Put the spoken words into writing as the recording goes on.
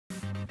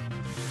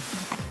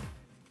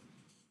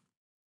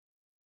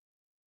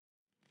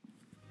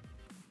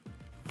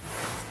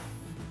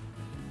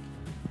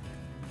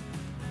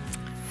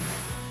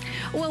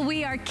Well,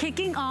 we are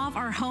kicking off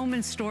our home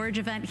and storage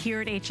event here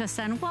at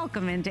HSN.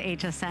 Welcome into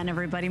HSN,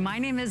 everybody. My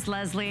name is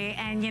Leslie,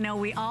 and you know,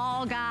 we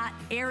all got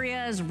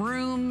areas,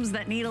 rooms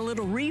that need a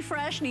little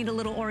refresh, need a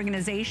little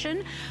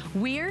organization.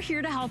 We're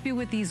here to help you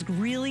with these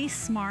really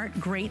smart,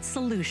 great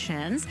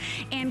solutions.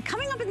 And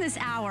coming up in this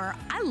hour,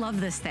 I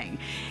love this thing.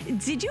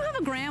 Did you have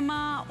a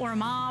grandma or a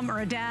mom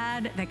or a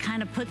dad that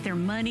kind of put their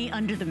money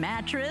under the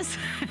mattress?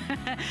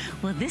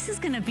 Well, this is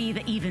gonna be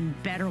the even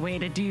better way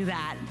to do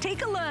that.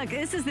 Take a look.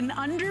 This is an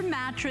under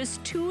mattress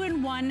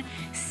 2-in-1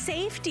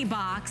 safety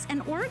box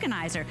and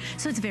organizer.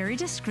 So it's very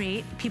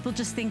discreet. People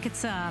just think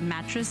it's a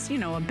mattress, you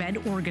know, a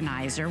bed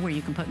organizer where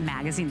you can put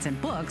magazines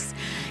and books.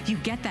 You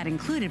get that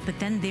included, but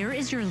then there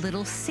is your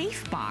little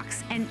safe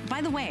box. And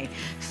by the way,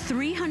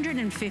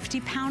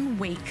 350-pound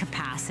weight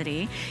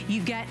capacity.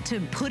 You get to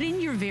put in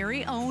your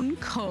very own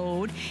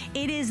code.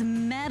 It is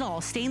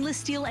metal, stainless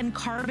steel and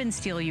carbon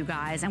steel, you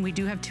guys. And we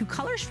do have two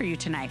colors for you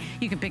tonight.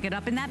 You can pick it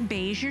up in that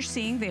beige you're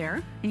seeing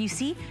there. And you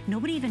see,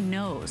 nobody even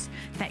knows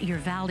that your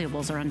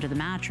valuables are under the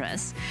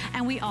mattress.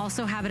 And we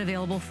also have it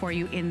available for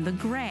you in the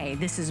gray.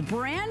 This is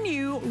brand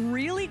new,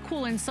 really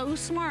cool and so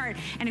smart.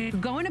 And if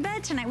you're going to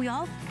bed tonight, we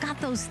all got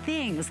those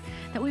things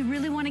that we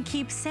really want to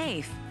keep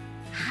safe.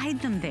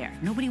 Hide them there.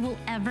 Nobody will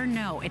ever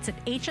know. It's an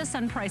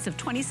HSN price of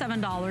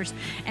 $27.95.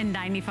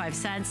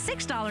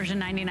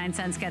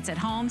 $6.99 gets it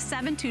home.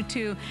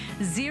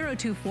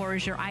 722024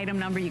 is your item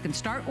number. You can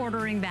start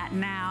ordering that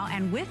now.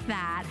 And with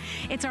that,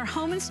 it's our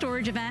home and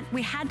storage event.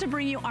 We had to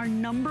bring you our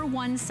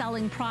 #1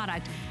 selling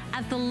product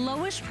at the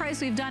lowest price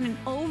we've done in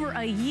over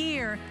a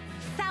year.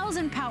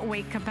 1,000-pound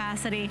weight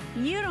capacity.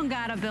 You don't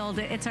gotta build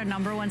it. It's our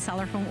 #1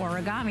 seller from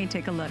Origami.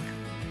 Take a look.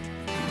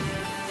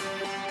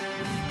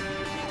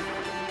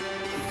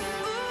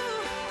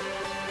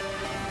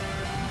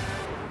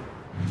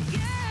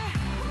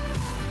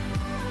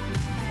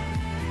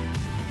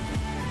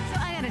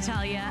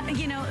 Tell you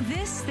know,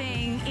 this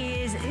thing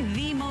is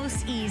the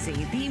most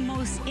easy, the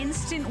most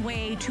instant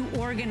way to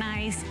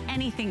organize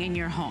anything in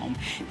your home.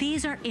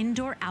 These are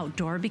indoor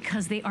outdoor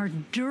because they are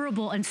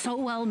durable and so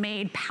well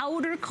made,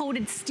 powder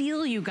coated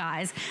steel, you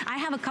guys. I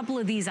have a couple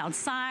of these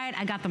outside.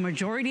 I got the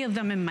majority of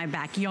them in my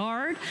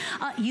backyard.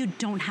 You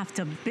don't have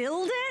to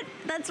build it.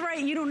 That's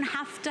right, you don't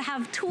have to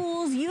have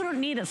tools. You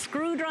don't need a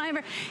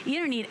screwdriver. You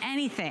don't need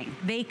anything.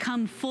 They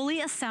come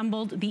fully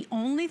assembled. The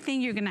only thing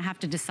you're gonna have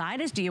to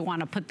decide is, do you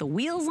wanna put the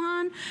wheels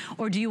on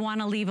or do you want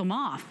to leave them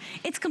off?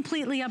 It's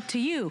completely up to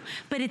you,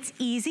 but it's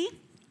easy.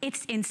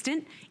 It's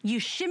instant. You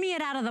shimmy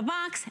it out of the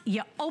box,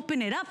 you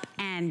open it up,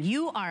 and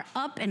you are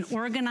up and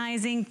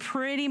organizing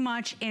pretty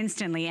much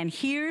instantly. And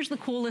here's the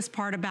coolest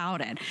part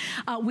about it.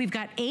 We've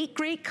got 8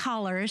 great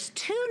colors,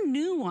 2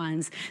 new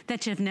ones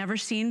that you've never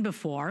seen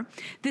before.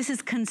 This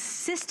is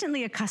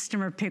consistently a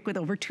customer pick with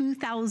over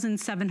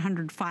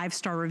 2,700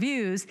 5-star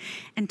reviews.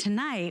 And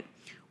tonight,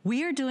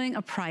 we are doing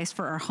a price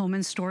for our home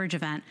and storage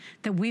event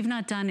that we've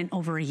not done in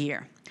over a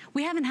year.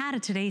 We haven't had a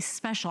today's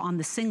special on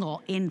the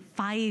single in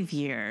 5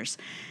 years.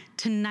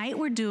 Tonight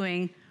we're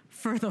doing,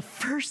 for the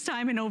first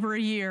time in over a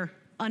year,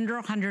 under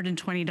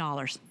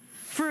 $120.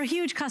 For a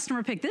huge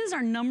customer pick. This is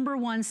our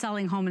 #1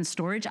 selling home and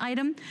storage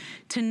item.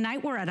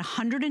 Tonight we're at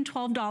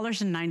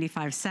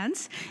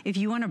 $112.95. If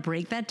you want to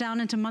break that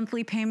down into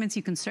monthly payments,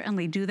 you can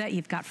certainly do that.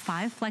 You've got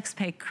 5 flex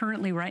pay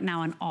currently right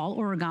now on all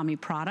Origami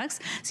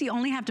products. So you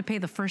only have to pay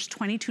the first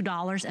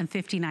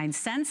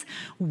 $22.59.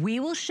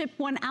 We will ship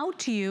one out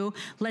to you.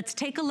 Let's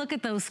take a look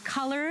at those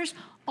colors.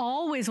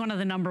 Always one of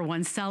the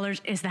 #1 sellers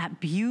is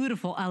that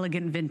beautiful,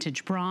 elegant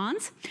vintage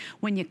bronze.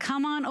 When you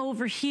come on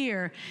over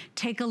here,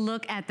 take a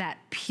look at that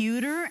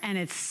pewter, and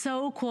it's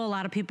so cool. A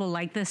lot of people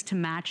like this to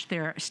match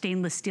their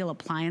stainless steel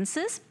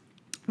appliances.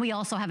 We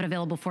also have it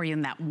available for you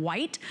in that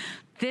white.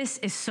 This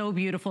is so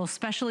beautiful,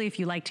 especially if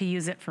you like to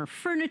use it for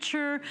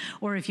furniture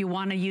or if you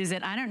want to use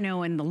it, I don't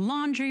know, in the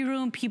laundry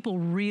room. People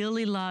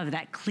really love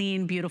that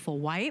clean, beautiful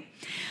white.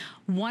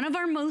 One of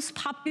our most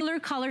popular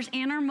colors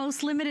and our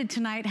most limited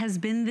tonight has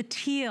been the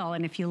teal.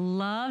 And if you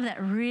love that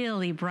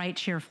really bright,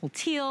 cheerful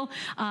teal,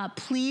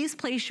 please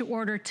place your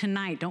order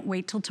tonight. Don't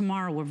wait till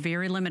tomorrow. We're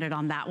very limited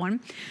on that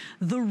one.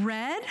 The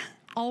red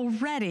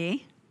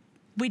already,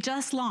 we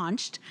just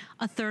launched,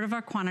 1/3 of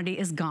our quantity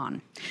is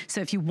gone.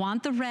 So if you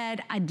want the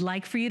red, I'd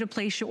like for you to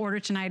place your order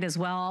tonight as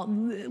well.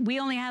 We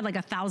only had like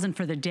 1,000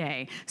 for the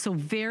day. So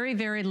very,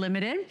 very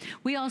limited.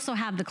 We also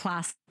have the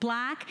classic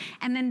black.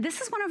 And then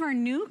this is one of our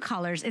new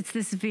colors. It's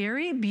this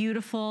very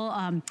beautiful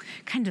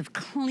kind of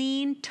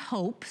clean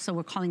taupe. So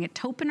we're calling it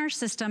taupe in our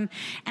system.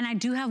 And I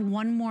do have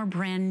one more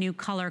brand new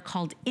color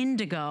called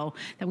indigo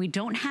that we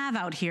don't have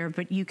out here,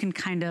 but you can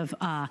kind of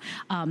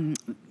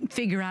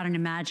figure out and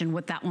imagine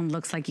what that one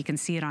looks like. You can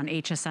see it on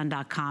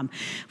hsn.com.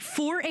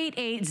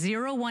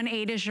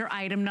 488018 is your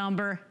item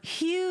number.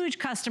 Huge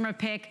customer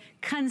pick,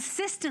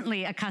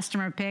 consistently a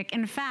customer pick.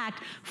 In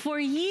fact, for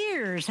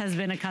years has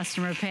been a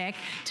customer pick.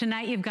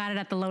 Tonight you've got it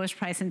at the lowest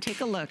price, and take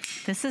a look.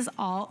 This is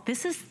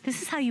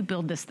how you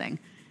build this thing.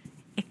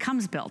 It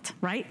comes built,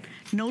 right?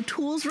 No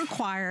tools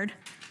required.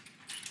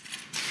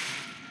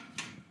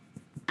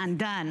 And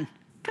done.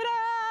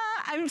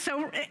 Ta-da!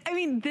 I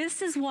mean,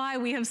 this is why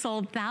we have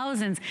sold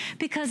thousands,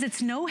 because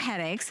it's no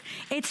headaches,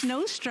 it's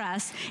no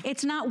stress,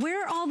 it's not,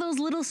 where are all those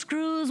little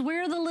screws,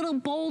 where are the little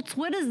bolts,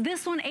 what is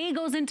this one, A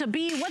goes into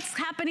B, what's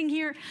happening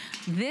here?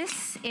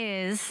 This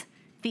is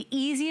the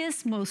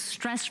easiest, most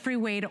stress-free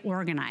way to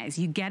organize.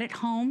 You get it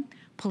home,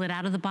 pull it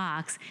out of the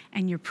box,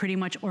 and you're pretty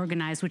much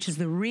organized, which is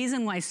the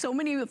reason why so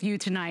many of you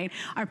tonight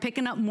are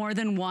picking up more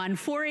than one.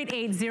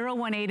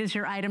 488018 is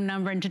your item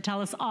number, and to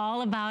tell us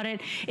all about it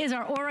is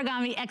our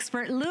origami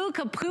expert, Lou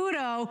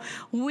Caputo.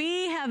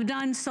 We have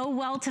done so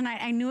well tonight.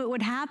 I knew it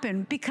would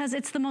happen because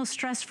it's the most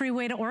stress-free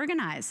way to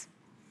organize.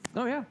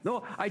 Oh yeah,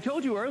 no, I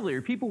told you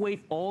earlier, people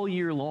wait all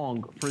year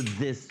long for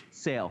this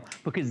sale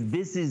because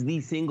this is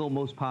the single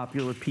most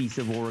popular piece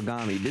of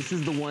origami. This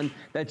is the one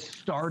that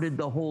started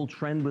the whole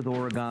trend with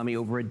origami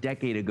over a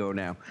decade ago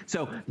now.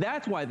 So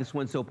that's why this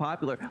one's so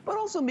popular, but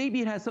also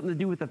maybe it has something to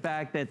do with the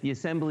fact that the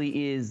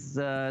assembly is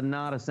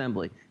not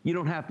assembly. You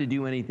don't have to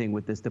do anything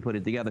with this to put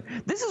it together.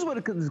 This is what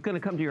it's gonna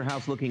come to your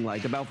house looking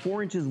like, about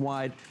 4 inches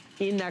wide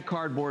in that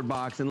cardboard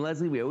box. And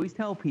Leslie, we always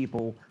tell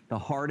people the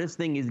hardest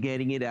thing is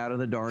getting it out of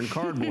the darn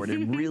cardboard.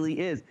 It really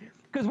is.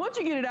 Because once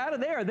you get it out of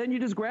there, then you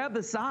just grab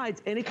the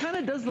sides and it kind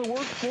of does the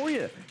work for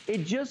you.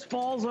 It just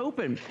falls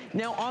open.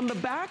 Now on the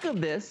back of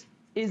this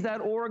is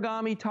that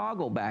origami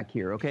toggle back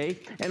here, okay?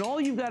 And all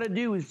you've got to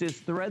do is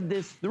just thread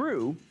this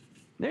through.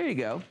 There you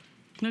go.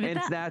 And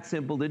it's that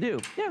simple to do.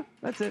 Yeah,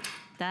 that's it.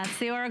 That's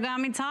the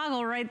origami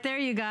toggle right there,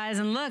 you guys.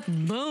 And look,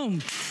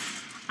 boom,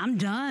 I'm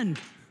done.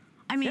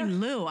 I mean,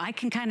 Lou, I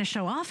can kind of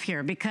show off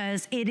here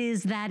because it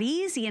is that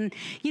easy. And,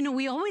 you know,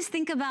 we always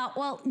think about,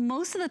 well,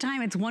 most of the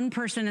time it's one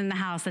person in the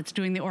house that's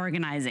doing the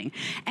organizing.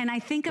 And I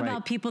think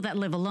about people that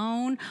live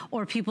alone,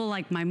 or people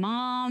like my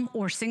mom,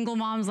 or single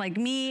moms like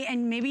me,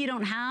 and maybe you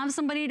don't have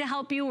somebody to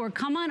help you, or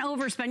come on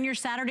over, spend your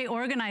Saturday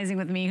organizing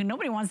with me.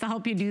 Nobody wants to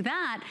help you do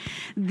that.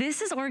 This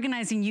is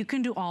organizing you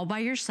can do all by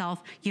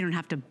yourself. You don't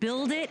have to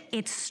build it.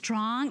 It's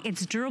strong,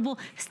 it's durable.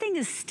 This thing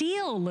is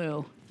steel,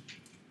 Lou.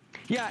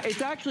 Yeah,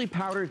 it's actually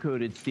powder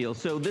coated steel.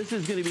 So this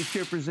is gonna be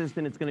chip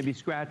resistant, it's gonna be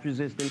scratch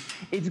resistant,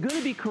 it's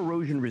gonna be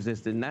corrosion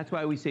resistant. And that's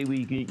why we say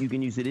you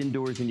can use it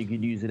indoors and you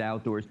can use it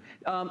outdoors.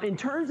 In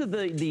terms of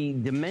the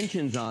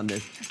dimensions on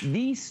this,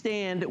 these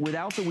stand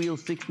without the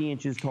wheels 60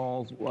 inches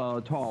tall,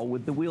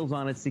 with the wheels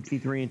on it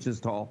 63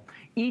 inches tall.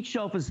 Each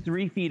shelf is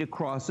 3 feet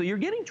across. So you're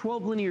getting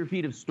 12 linear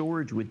feet of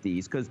storage with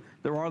these because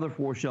there are the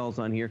 4 shelves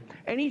on here.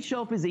 And each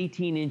shelf is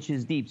 18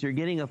 inches deep. So you're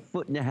getting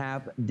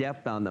 1.5 feet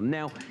depth on them.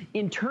 Now,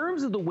 in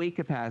terms of the weight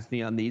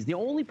capacity on these, the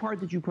only part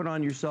that you put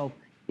on yourself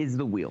is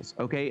the wheels,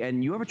 okay?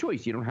 And you have a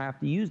choice. You don't have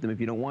to use them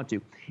if you don't want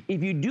to.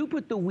 If you do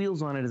put the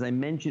wheels on it, as I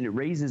mentioned, it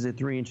raises it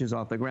 3 inches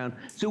off the ground.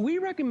 So we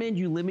recommend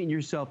you limit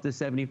yourself to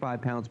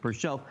 75 pounds per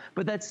shelf,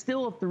 but that's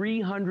still a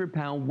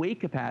 300-pound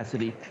weight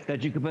capacity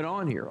that you can put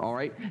on here, all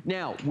right?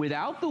 Now,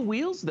 without the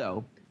wheels,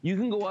 though, you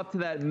can go up to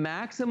that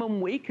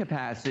maximum weight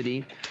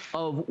capacity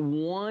of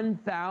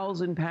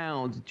 1,000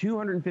 pounds,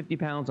 250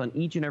 pounds on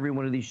each and every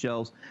one of these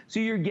shelves. So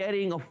you're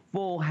getting a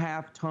full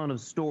half ton of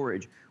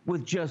storage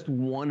with just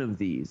one of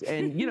these.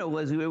 And, you know,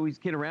 Leslie, we always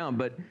kid around,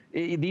 but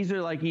these are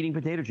like eating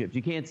potato chips.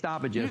 You can't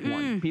stop at just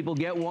one. People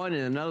get one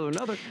and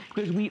another,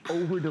 because we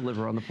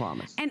over-deliver on the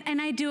promise. And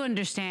I do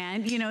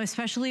understand, you know,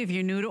 especially if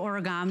you're new to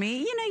origami,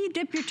 you know, you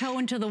dip your toe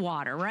into the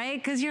water,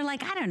 right? Because you're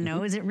like, I don't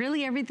know, is it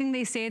really everything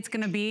they say it's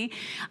gonna be?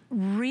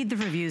 Read the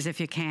reviews if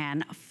you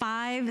can.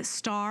 5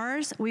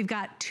 stars, we've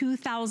got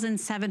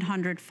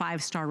 2,700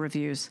 5-star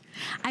reviews.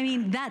 I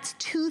mean, that's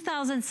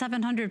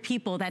 2,700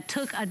 people that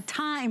took a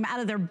time out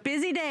of their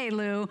busy day,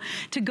 Lou,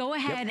 to go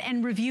ahead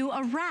and review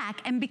a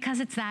rack. And because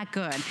it's that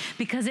good,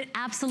 because it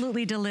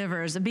absolutely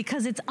delivers,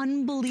 because it's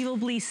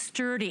unbelievably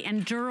sturdy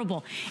and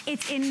durable,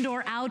 it's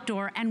indoor,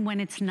 outdoor, and when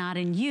it's not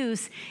in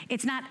use,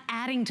 it's not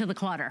adding to the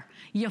clutter.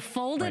 You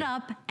fold it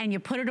up and you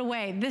put it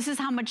away. This is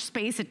how much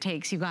space it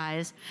takes, you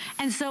guys.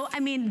 And so, I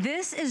mean,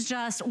 this is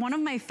just one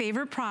of my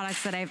favorite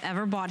products that I've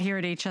ever bought here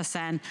at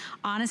HSN.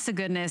 Honest to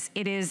goodness,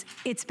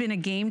 it's been a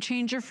game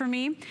changer for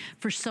me.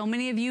 For so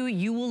many of you,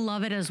 you will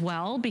love it as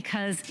well,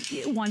 because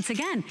once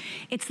again,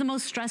 it's the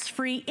most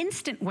stress-free,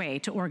 instant way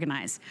to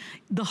organize.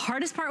 The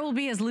hardest part will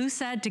be, as Lou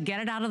said, to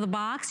get it out of the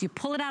box. You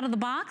pull it out of the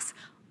box,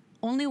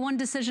 only one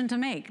decision to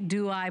make.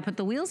 Do I put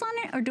the wheels on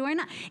it or do I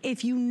not?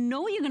 If you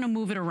know you're gonna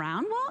move it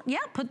around, well, yeah,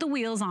 put the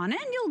wheels on it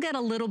and you'll get a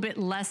little bit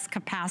less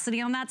capacity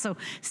on that. So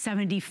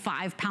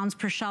 75 pounds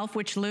per shelf,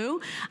 which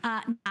Lou,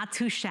 not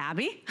too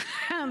shabby,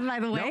 by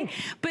the way. No.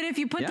 But if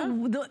you put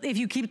if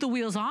you keep the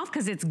wheels off,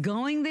 because it's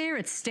going there,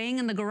 it's staying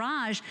in the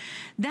garage,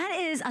 that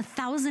is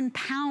 1,000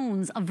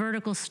 pounds of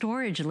vertical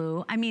storage,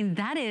 Lou. I mean,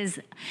 that is,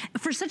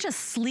 for such a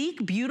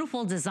sleek,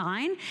 beautiful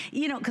design,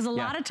 you know, because a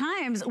lot of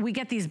times we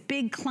get these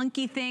big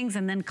clunky things,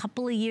 and then a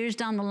couple of years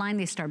down the line,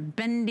 they start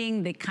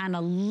bending. They kind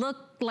of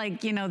look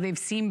like, you know, they've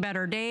seen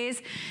better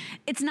days.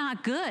 It's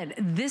not good.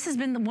 This has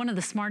been one of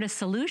the smartest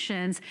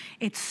solutions.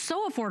 It's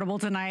so affordable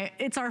tonight.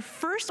 It's our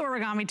first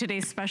Origami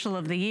Today special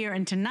of the year.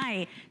 And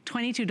tonight,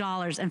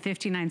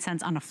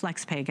 $22.59 on a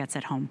flex pay gets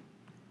it home.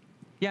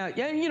 Yeah,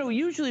 you know,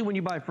 usually when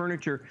you buy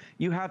furniture,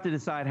 you have to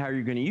decide how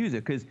you're going to use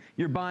it, because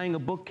you're buying a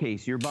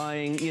bookcase, you're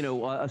buying, you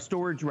know, a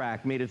storage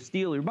rack made of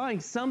steel, you're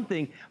buying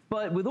something.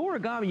 But with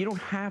Origami, you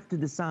don't have to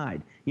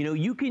decide. You know,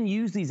 you can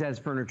use these as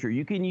furniture.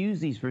 You can use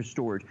these for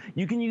storage.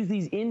 You can use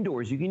these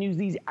indoors. You can use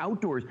these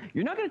outdoors.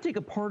 You're not going to take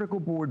a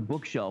particle board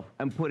bookshelf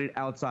and put it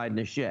outside in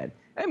a shed.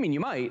 I mean, you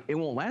might. It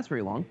won't last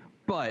very long.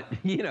 But,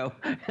 you know,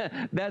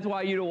 that's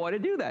why you don't want to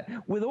do that.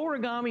 With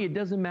Origami, it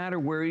doesn't matter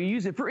where you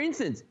use it. For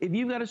instance, if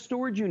you've got a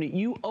storage unit,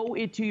 you owe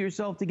it to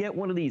yourself to get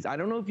one of these. I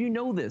don't know if you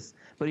know this,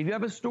 but if you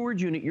have a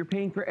storage unit, you're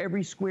paying for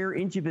every square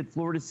inch of it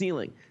floor to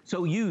ceiling.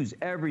 So use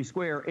every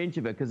square inch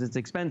of it, because it's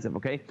expensive,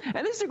 okay?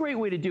 And this is a great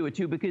way to do it,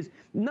 too, because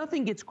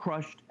nothing gets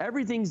crushed.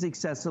 Everything's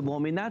accessible. I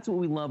mean, that's what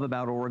we love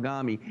about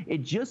Origami.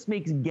 It just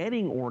makes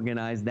getting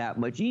organized that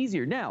much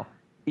easier. Now,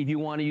 if you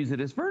want to use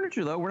it as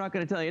furniture, though, we're not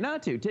going to tell you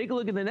not to. Take a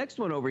look at the next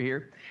one over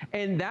here.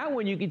 And that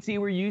one you can see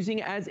we're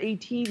using as a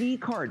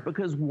TV cart.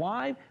 Because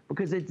why?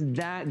 Because it's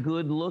that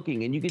good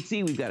looking. And you can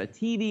see we've got a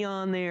TV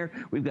on there.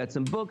 We've got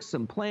some books,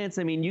 some plants.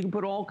 I mean, you can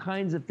put all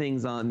kinds of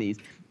things on these.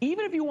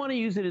 Even if you want to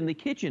use it in the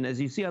kitchen, as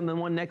you see on the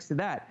one next to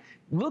that,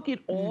 look at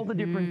all the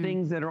different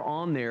things that are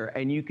on there,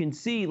 and you can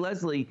see,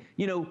 Leslie,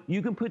 you know,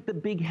 you can put the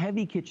big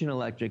heavy kitchen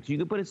electrics. You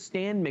can put a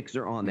stand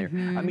mixer on there.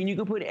 I mean, you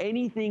can put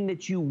anything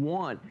that you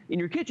want in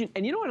your kitchen.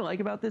 And you know what I like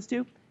about this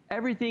too?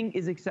 Everything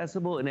is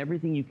accessible and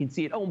everything, you can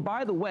see it. Oh, and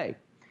by the way,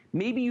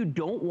 maybe you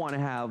don't want to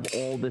have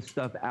all this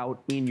stuff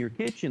out in your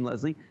kitchen,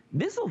 Leslie.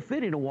 This will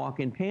fit in a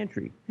walk-in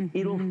pantry.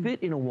 It'll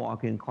fit in a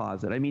walk-in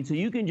closet. I mean, so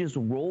you can just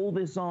roll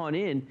this on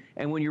in,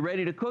 and when you're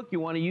ready to cook,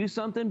 you want to use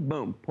something,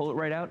 boom, pull it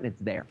right out, and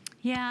it's there.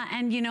 Yeah,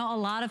 and you know, a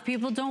lot of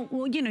people don't,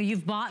 well, you know,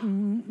 you've bought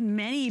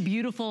many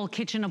beautiful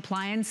kitchen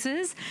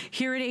appliances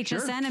here at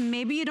HSN, and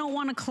maybe you don't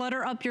want to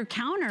clutter up your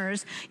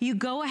counters. You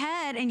go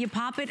ahead and you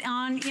pop it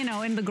on, you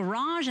know, in the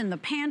garage, in the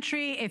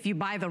pantry. If you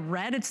buy the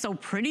red, it's so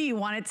pretty, you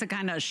want it to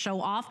kind of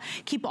show off.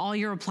 Keep all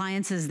your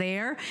appliances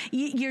there.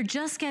 You're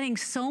just getting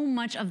so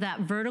much of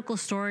that vertical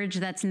storage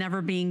that's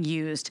never being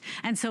used.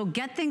 And so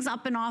get things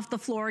up and off the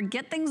floor,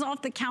 get things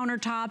off the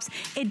countertops.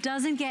 It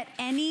doesn't get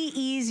any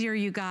easier,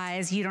 you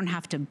guys. You don't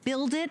have to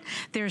build it.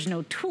 There's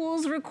no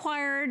tools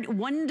required.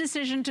 One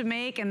decision to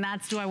make, and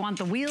that's, do I want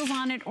the wheels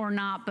on it or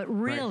not? But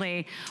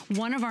really,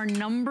 one of our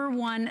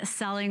 #1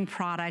 selling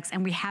products,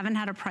 and we haven't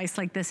had a price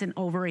like this in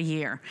over a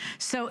year.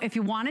 So if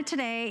you want it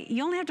today,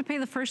 you only have to pay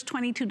the first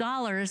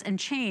 $22 and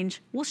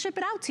change. We'll ship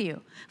it out to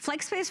you.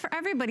 Flex space for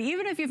everybody.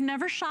 Even if you've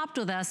never shopped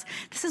with us,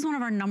 this is one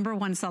of our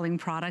 #1 selling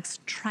products.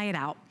 Try it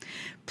out.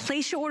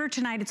 Place your order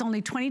tonight. It's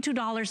only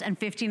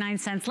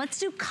 $22.59. Let's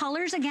do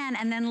colors again.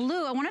 And then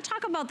Lou, I want to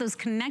talk about those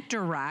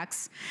connector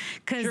racks,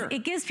 because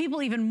it gives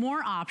people even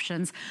more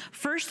options.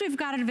 First, we've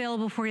got it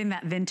available for you in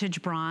that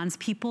vintage bronze.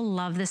 People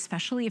love this,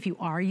 especially if you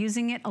are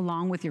using it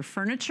along with your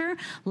furniture.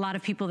 A lot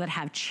of people that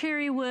have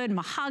cherry wood,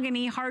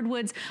 mahogany,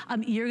 hardwoods,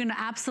 you're going to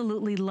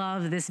absolutely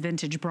love this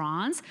vintage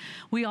bronze.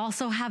 We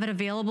also have it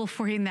available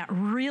for you in that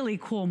really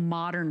cool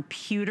modern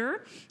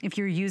pewter. If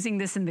you're using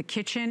this in the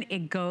kitchen,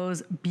 it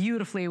goes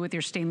beautifully with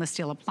your stainless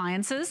steel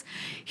appliances.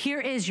 Here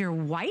is your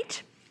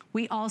white.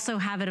 We also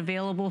have it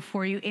available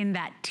for you in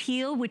that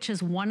teal, which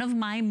is one of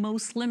my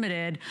most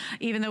limited,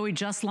 even though we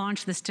just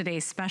launched this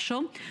today's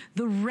special.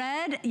 The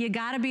red, you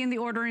gotta be in the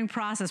ordering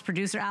process.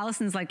 Producer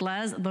Allison's like,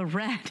 Les, the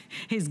red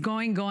is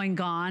going,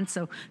 gone.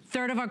 So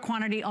 1/3 of our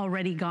quantity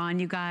already gone,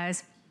 you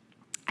guys.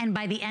 And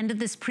by the end of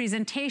this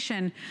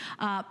presentation,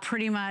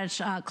 pretty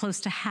much close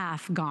to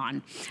half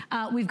gone.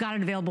 We've got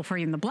it available for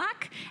you in the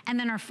black. And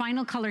then our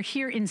final color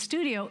here in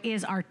studio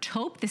is our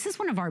taupe. This is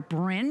one of our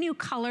brand new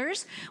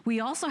colors. We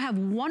also have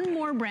one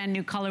more brand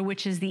new color,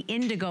 which is the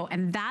indigo,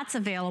 and that's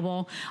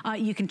available.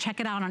 You can check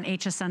it out on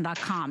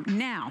hsn.com.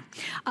 Now,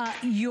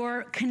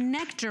 your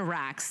connector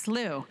racks,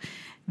 Lou.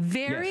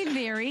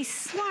 Very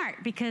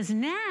smart, because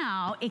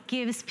now it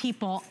gives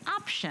people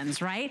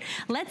options, right?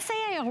 Let's say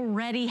I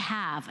already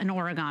have an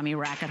origami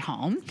rack at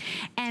home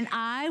and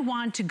I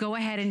want to go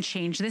ahead and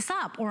change this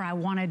up, or I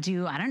want to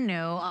do, I don't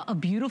know, a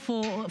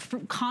beautiful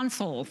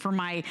console for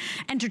my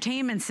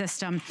entertainment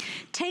system.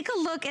 Take a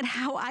look at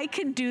how I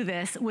could do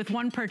this with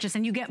one purchase,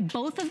 and you get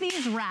both of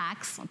these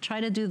racks. I'll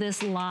try to do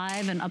this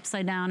live and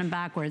upside down and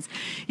backwards.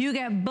 You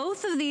get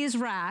both of these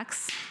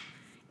racks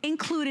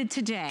included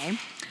today.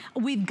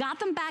 We've got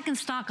them back in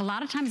stock. A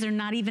lot of times they're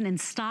not even in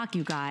stock,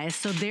 you guys.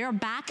 So they're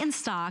back in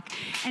stock.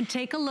 And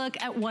take a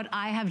look at what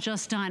I have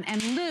just done.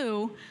 And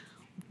Lou,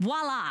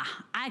 voila,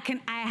 I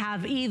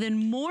have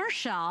even more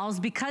shelves.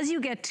 Because you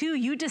get two,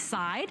 you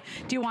decide,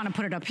 do you want to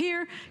put it up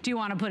here? Do you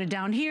want to put it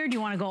down here? Do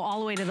you want to go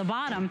all the way to the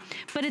bottom?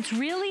 But it's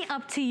really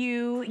up to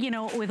you. You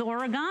know, with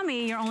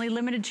origami, you're only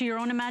limited to your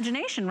own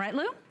imagination, right,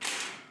 Lou?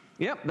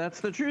 Yep, that's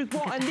the truth.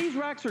 Well, and these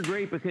racks are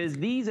great because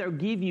these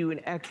give you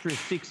an extra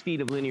 6 feet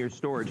of linear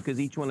storage, because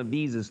each one of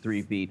these is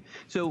 3 feet.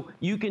 So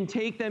you can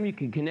take them, you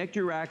can connect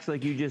your racks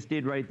like you just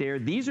did right there.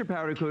 These are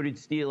powder coated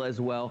steel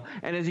as well.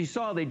 And as you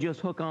saw, they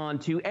just hook on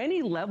to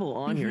any level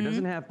on here. It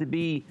doesn't have to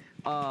be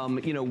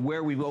you know,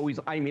 where we've always,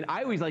 I mean,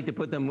 I always like to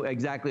put them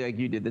exactly like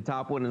you did, the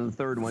top one and the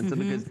third one, so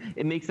because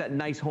it makes that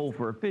nice hole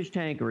for a fish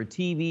tank or a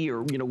TV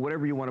or, you know,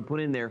 whatever you want to put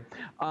in there.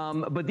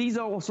 But these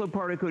are also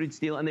particle-coated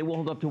steel, and they will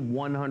hold up to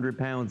 100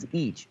 pounds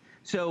each.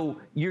 So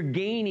you're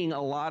gaining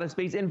a lot of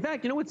space. In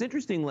fact, you know what's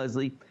interesting,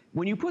 Leslie?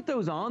 When you put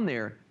those on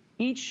there,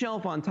 each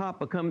shelf on top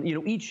becomes, you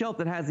know, each shelf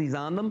that has these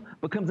on them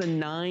becomes a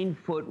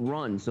 9-foot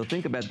run. So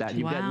think about that.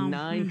 You've got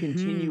 9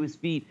 continuous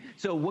feet.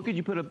 So what could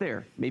you put up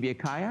there? Maybe a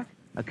kayak,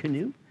 a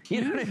canoe?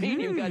 You know what I mean?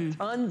 You've got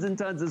tons and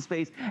tons of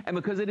space. And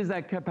because it is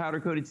that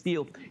powder-coated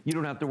steel, you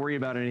don't have to worry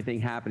about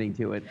anything happening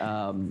to it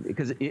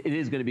because it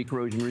is going to be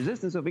corrosion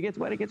resistant. So if it gets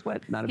wet, it gets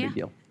wet. Not a big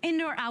deal.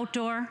 Indoor,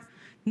 outdoor.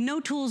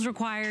 No tools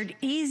required,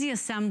 easy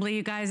assembly,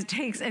 you guys. It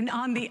takes, and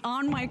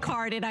on my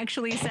card, it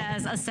actually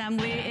says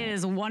assembly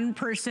is 1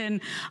 person,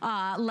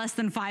 less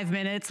than 5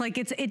 minutes. Like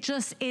it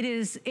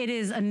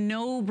is a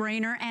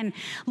no-brainer. And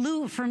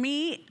Lou, for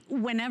me,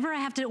 whenever I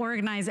have to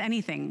organize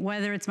anything,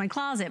 whether it's my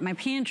closet, my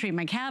pantry,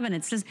 my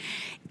cabinets,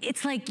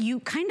 it's like you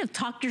kind of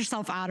talk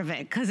yourself out of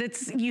it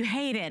because you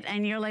hate it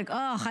and you're like,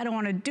 oh, I don't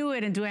want to do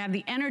it, and do I have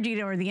the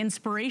energy or the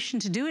inspiration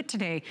to do it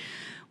today?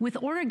 With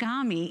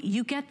Origami,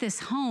 you get this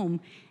home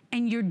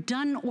and you're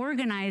done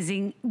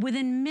organizing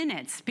within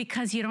minutes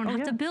because you don't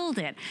have to build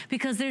it,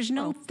 because there's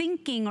no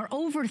thinking or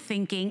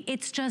overthinking.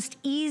 It's just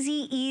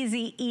easy,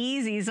 easy,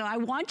 easy. So I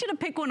want you to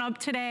pick one up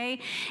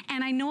today.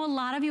 And I know a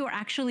lot of you are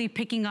actually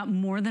picking up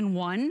more than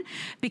one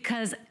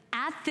because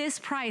at this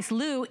price,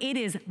 Lou, it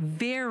is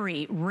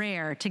very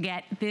rare to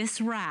get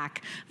this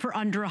rack for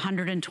under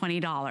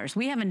 $120.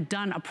 We haven't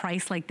done a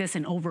price like this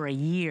in over a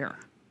year.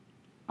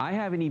 I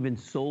haven't even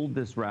sold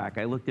this rack.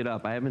 I looked it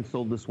up. I haven't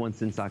sold this one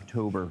since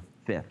October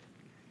 5th.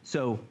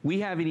 So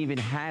we haven't even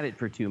had it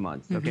for 2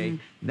 months, okay?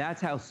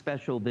 That's how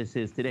special this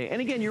is today.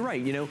 And again, you're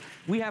right, you know,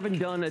 we haven't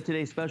done a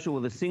Today Special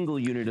with a single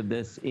unit of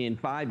this in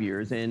 5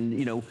 years. And,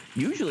 you know,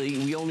 usually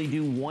we only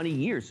do 1 a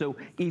year. So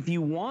if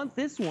you want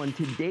this one,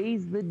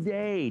 today's the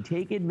day.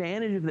 Take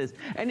advantage of this.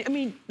 And I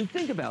mean,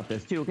 think about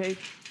this too, okay?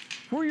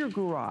 For your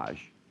garage,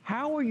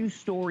 how are you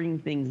storing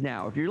things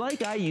now? If you're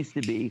like I used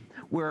to be,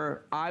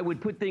 where I would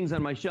put things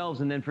on my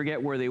shelves and then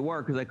forget where they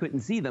were because I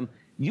couldn't see them,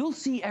 you'll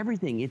see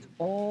everything. It's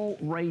all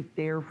right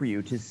there for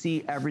you to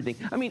see everything.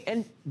 I mean,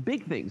 and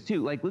big things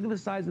too, like look at the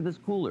size of this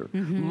cooler.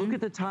 Look at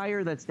the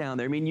tire that's down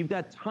there. I mean, you've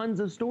got tons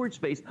of storage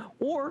space.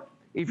 Or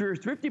if you're a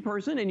thrifty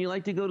person and you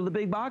like to go to the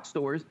big box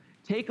stores,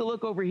 take a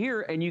look over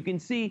here and you can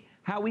see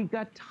how we've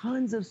got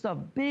tons of stuff,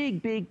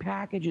 big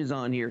packages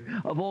on here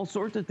of all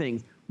sorts of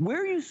things.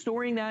 Where are you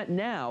storing that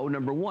now,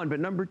 number one? But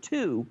number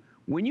two,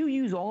 when you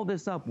use all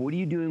this up, what are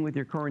you doing with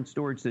your current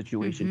storage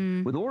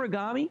situation? With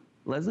Origami,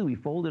 Leslie, we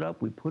fold it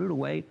up, we put it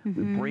away, we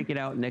break it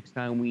out next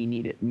time we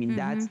need it. I mean,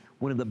 that's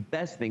one of the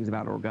best things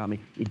about Origami.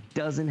 It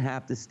doesn't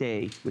have to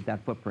stay with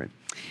that footprint.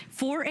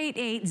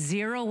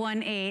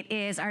 488018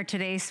 is our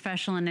today's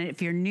special. And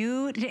if you're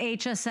new to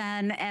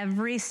HSN,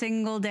 every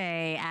single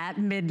day at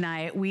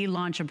midnight, we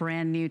launch a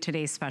brand new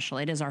today's special.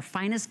 It is our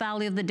finest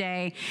value of the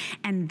day.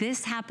 And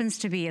this happens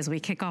to be, as we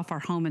kick off our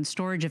home and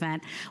storage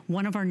event,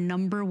 one of our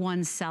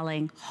 #1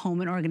 selling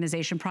home and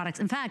organization products.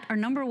 In fact, our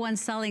 #1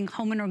 selling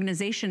home and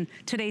organization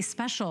today's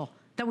special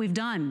that we've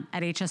done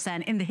at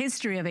HSN in the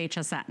history of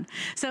HSN.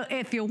 So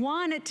if you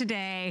want it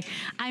today,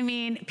 I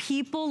mean,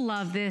 people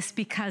love this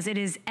because it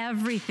is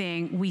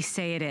everything we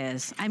say it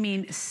is. I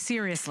mean,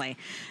 seriously,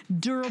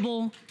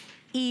 durable,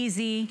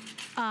 easy.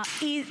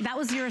 That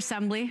was your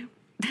assembly.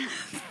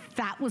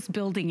 That was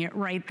building it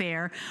right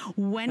there.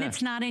 When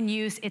it's not in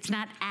use, it's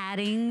not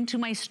adding to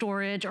my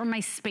storage or my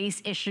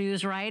space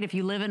issues, right? If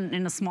you live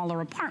in a smaller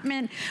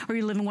apartment or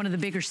you live in one of the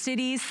bigger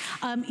cities,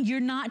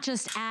 you're not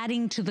just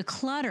adding to the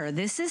clutter.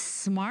 This is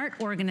smart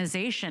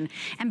organization.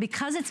 And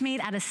because it's made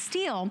out of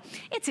steel,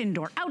 it's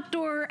indoor,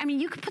 outdoor. I mean,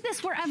 you can put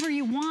this wherever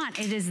you want.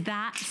 It is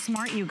that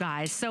smart, you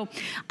guys. So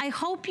I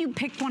hope you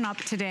pick one up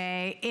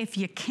today. If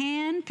you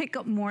can, pick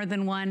up more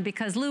than one,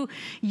 because Lou,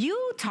 you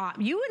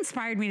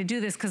inspired me to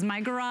do this because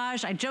my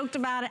garage, I joked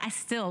about it. I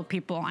still,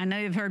 people, I know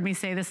you've heard me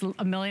say this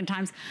a million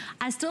times,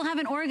 I still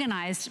haven't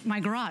organized my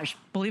garage,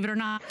 believe it or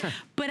not.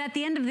 But at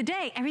the end of the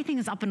day, everything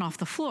is up and off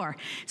the floor.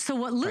 So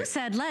what Lou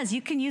said, Les,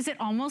 you can use it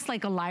almost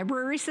like a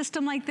library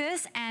system like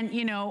this. And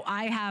you know,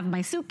 I have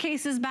my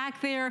suitcases back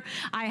there.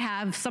 I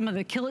have some of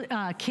the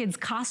kids'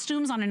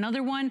 costumes on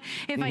another one.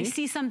 If I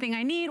see something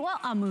I need, well,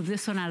 I'll move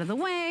this one out of the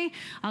way.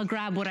 I'll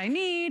grab what I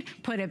need,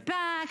 put it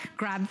back,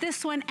 grab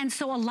this one. And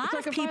so a lot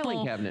of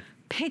people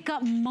pick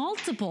up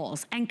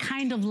multiples and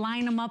kind of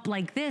line them up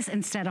like this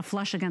instead of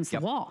flush against the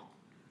wall.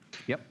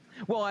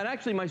 Well, and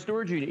actually my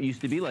storage unit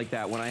used to be like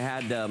that when I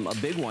had a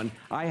big one.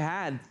 I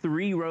had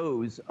 3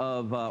 rows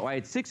of, I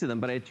had 6 of them,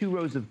 but I had 2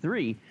 rows of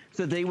 3.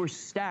 So they were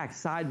stacked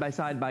side by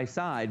side by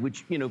side,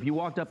 which, you know, if you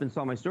walked up and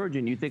saw my storage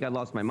unit, you'd think I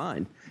lost my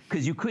mind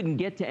because you couldn't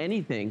get to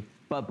anything.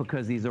 But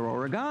because these are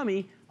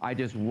Origami, I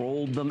just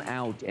rolled them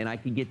out and I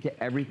could get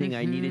to everything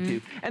I needed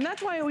to. And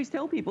that's why I always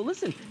tell people,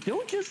 listen,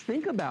 don't just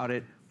think about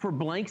it for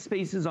blank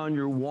spaces on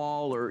your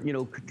wall or, you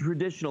know,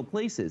 traditional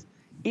places.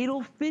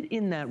 it'll fit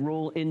in that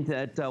roll, in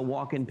that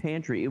walk-in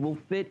pantry. It will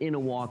fit in a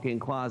walk-in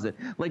closet.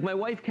 Like my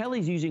wife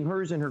Kelly's using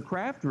hers in her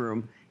craft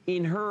room,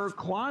 in her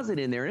closet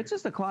in there. And it's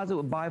just a closet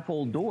with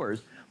bifold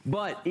doors,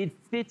 but it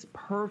fits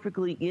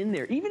perfectly in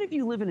there. Even if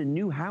you live in a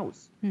new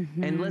house.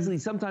 And Leslie,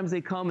 sometimes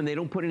they come and they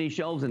don't put any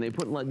shelves and they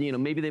put, you know,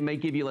 maybe they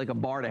might give you like a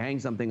bar to hang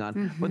something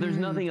on, but there's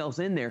nothing else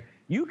in there.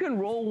 You can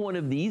roll one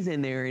of these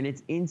in there and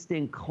it's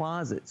instant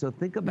closet. So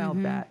think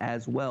about that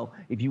as well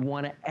if you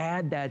want to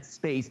add that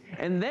space.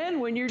 And then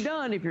when you're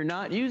done, if you're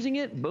not using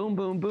it, boom,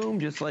 boom, boom,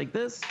 just like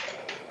this.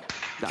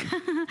 Done.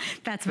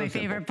 That's my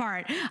favorite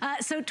part.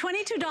 So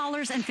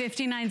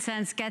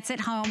 $22.59 gets it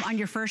home on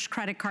your first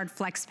credit card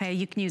FlexPay.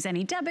 You can use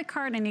any debit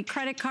card, any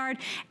credit card.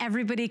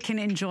 Everybody can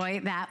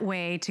enjoy that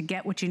way to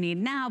get what you need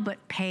now,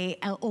 but pay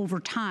over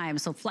time.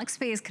 So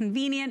FlexPay is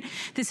convenient.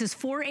 This is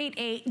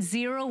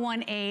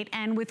 488018,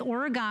 and with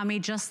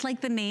Origami, just like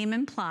the name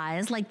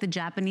implies, like the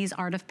Japanese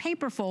art of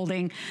paper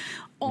folding,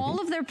 all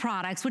of their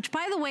products, which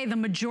by the way, the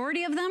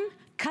majority of them,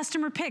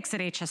 customer picks at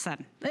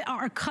HSN.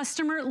 Our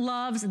customer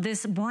loves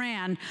this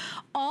brand.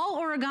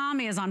 All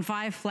Origami is on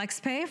 5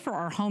 FlexPay for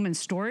our home and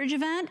storage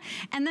event.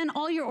 And then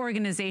all your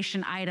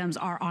organization items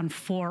are on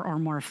 4 or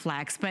more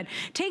Flex. But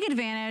take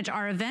advantage.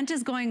 Our event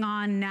is going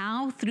on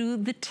now through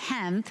the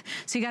 10th.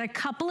 So you got a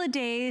couple of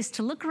days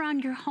to look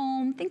around your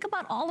home. Think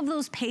about all of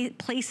those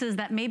places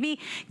that maybe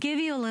give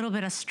you a little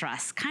bit of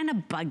stress, kind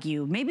of bug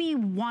you. Maybe you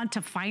want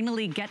to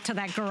finally get to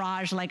that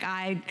garage like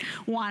I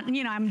want.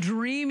 You know, I'm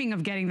dreaming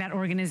of getting that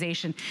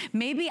organization.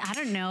 Maybe, I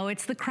don't know,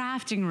 it's the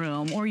crafting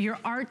room or your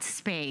art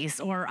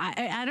space, or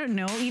I don't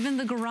know, even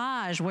the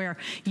garage where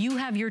you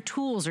have your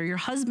tools or your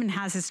husband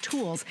has his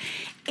tools.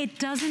 It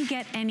doesn't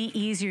get any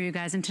easier, you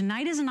guys. And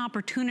tonight is an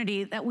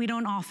opportunity that we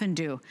don't often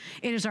do.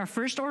 It is our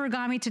first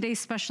Origami Today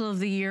special of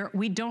the year.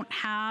 We don't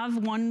have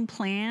one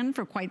planned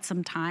for quite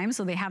some time,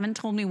 so they haven't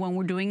told me when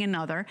we're doing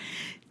another.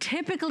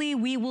 Typically,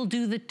 we will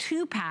do the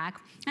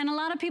 2-pack. And a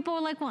lot of people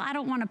are like, well, I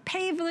don't want to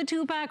pay for the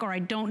 2-pack, or I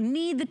don't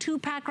need the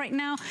 2-pack right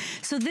now.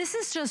 So this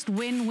is just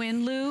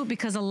win-win, Lou,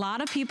 because a lot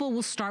of people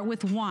will start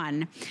with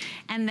 1.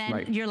 And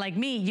then you're like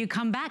me, you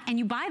come back and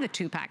you buy the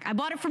 2-pack. I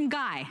bought it from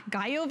Guy.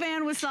 Guy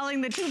Yovan was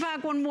selling the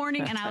 2-pack one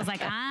morning, and I was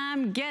like,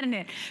 I'm getting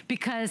it,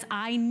 because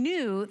I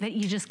knew that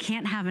you just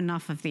can't have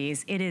enough of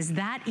these. It is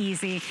that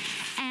easy.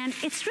 And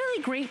it's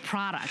really great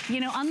product.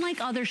 You know,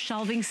 unlike other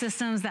shelving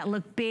systems that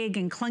look big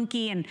and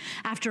clunky, and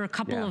after a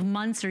couple of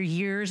months or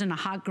years in a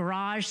hot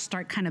garage,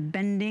 start kind of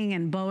bending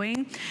and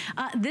bowing.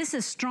 This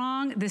is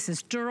strong, this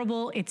is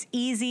durable, it's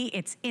easy,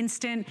 it's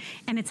instant,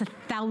 and it's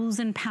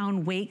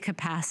 1,000-pound weight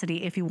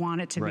capacity if you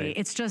want it to be.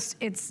 It's just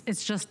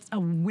a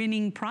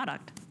winning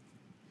product.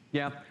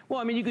 Yeah, well,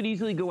 I mean, you could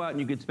easily go out and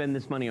you could spend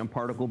this money on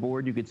particle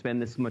board. You could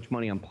spend this much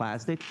money on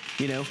plastic,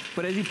 you know.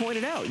 But as you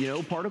pointed out, you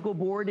know, particle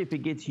board, if it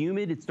gets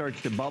humid, it starts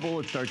to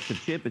bubble, it starts to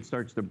chip, it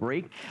starts to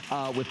break.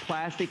 With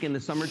plastic in the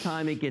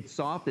summertime, it gets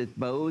soft, it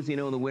bows. You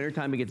know, in the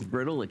wintertime, it gets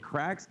brittle, it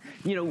cracks.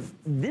 You know,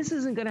 this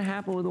isn't going to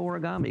happen with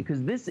Origami,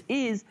 because this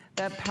is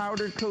that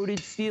powder-coated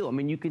steel. I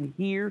mean, you can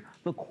hear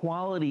the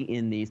quality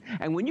in these.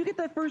 And when you get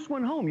that first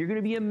one home, you're going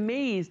to be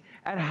amazed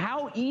at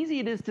how easy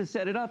it is to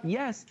set it up.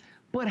 Yes,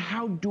 but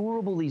how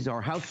durable these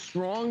are, how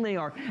strong they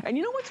are. And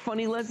you know what's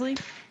funny, Leslie?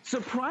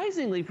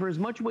 Surprisingly, for as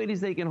much weight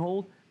as they can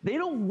hold, they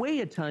don't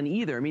weigh a ton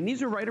either. I mean,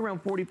 these are right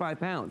around 45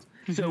 pounds.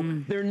 So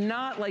they're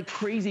not like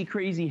crazy,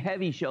 crazy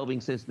heavy shelving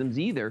systems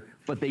either,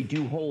 but they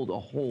do hold a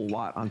whole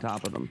lot on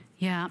top of them.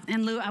 Yeah,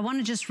 and Lou, I want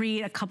to just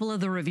read a couple of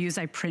the reviews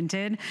I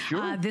printed.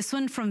 Sure. This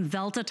one from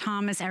Velta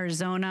Thomas,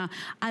 Arizona.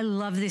 I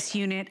love this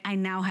unit. I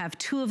now have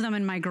 2 of them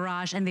in my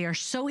garage, and they are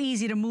so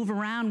easy to move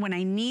around when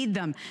I need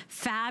them.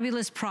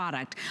 Fabulous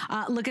product.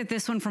 Look at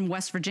this one from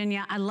West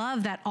Virginia. I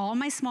love that all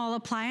my small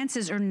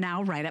appliances are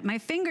now right at my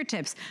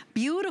fingertips.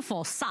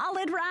 Beautiful,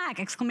 solid rack,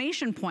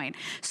 exclamation point.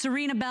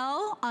 Serena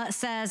Bell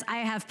says, I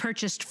have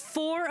purchased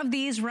 4 of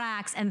these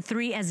racks and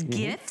 3 as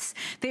gifts.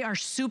 They are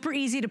super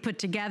easy to put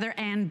together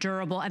and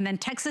durable. And then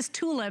Texas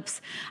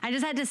Tulips, I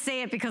just had to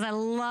say it because I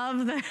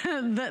love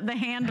the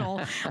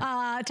handle.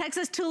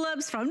 Texas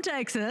Tulips from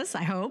Texas,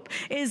 I hope,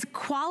 is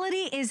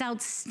quality is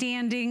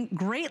outstanding,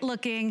 great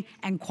looking,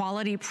 and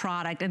quality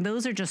product. And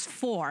those are just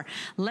 4.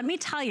 Let me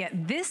tell you,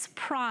 this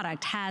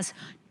product has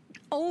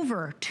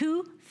over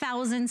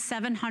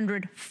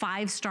 2,700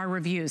 5-star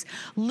reviews.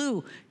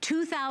 Lou,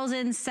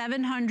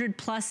 2,700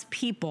 plus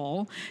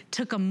people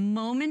took a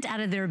moment out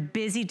of their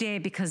busy day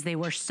because they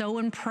were so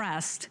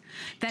impressed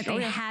that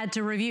they had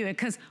to review it.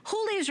 Because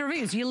who leaves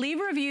reviews? You leave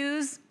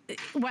reviews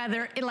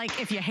whether, like,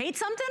 if you hate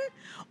something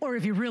or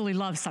if you really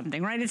love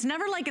something, right? It's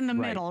never like in the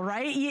middle,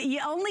 right?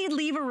 You only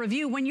leave a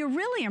review when you're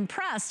really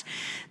impressed.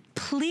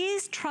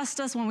 Please trust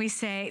us when we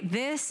say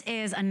this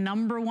is a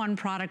 #1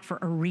 product for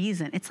a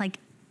reason. It's like,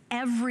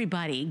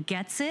 everybody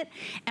gets it,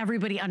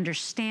 everybody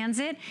understands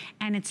it,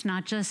 and it's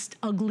not just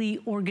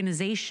ugly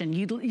organization,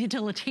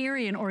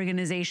 utilitarian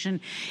organization.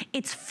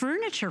 It's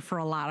furniture for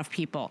a lot of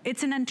people.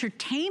 It's an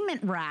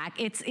entertainment rack.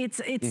 It's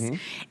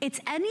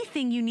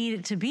anything you need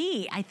it to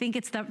be. I think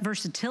it's that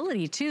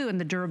versatility too, and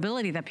the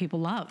durability that people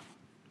love.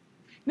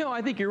 No,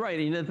 I think you're right.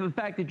 You know, the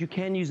fact that you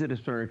can use it as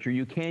furniture,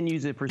 you can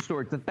use it for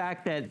storage. The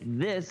fact that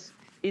this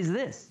is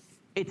this.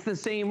 It's the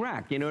same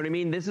rack, you know what I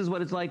mean? This is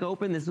what it's like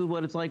open, this is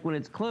what it's like when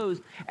it's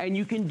closed, and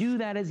you can do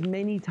that as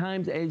many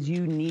times as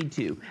you need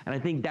to. And I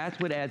think that's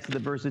what adds to the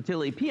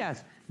versatility.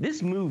 P.S.,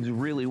 this moves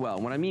really well.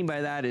 What I mean by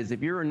that is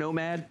if you're a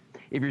nomad,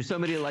 if you're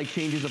somebody that like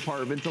changes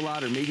apartments a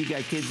lot, or maybe you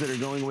got kids that are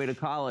going away to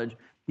college,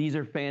 these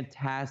are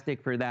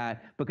fantastic for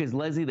that because,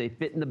 Leslie, they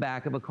fit in the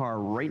back of a car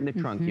right in the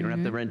trunk. You don't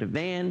have to rent a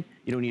van,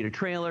 you don't need a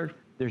trailer.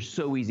 They're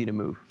so easy to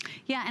move.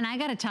 Yeah, and I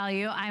gotta tell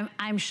you,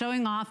 I'm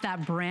showing off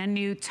that brand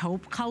new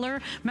taupe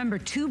color. Remember,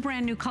 2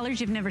 brand new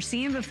colors you've never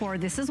seen before.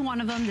 This is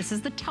one of them, this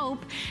is the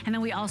taupe, and then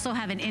we also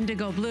have an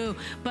indigo blue.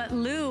 But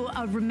Lou,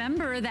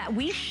 remember that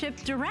we ship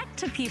direct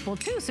to people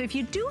too. So if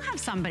you do have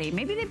somebody,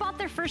 maybe they bought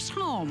their first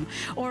home,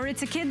 or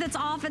it's a kid that's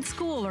off at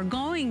school or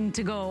going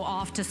to go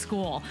off to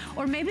school,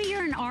 or maybe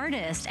you're an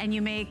artist and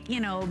you make,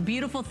 you know,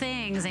 beautiful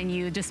things and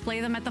you display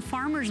them at the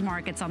farmers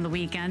markets on the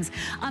weekends.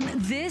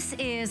 This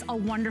is a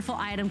wonderful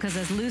item because,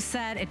 as Lou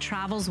said, it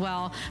travels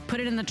well. Put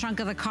it in the trunk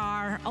of the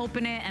car,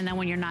 open it, and then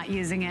when you're not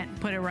using it,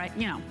 put it right,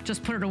 you know,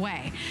 just put it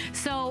away.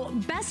 So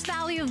best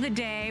value of the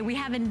day. We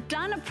haven't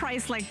done a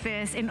price like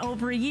this in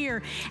over a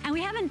year, and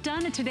we haven't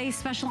done a today's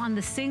special on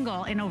the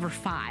single in over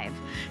 5.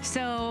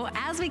 So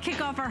as we kick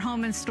off our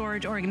home and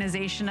storage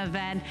organization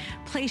event,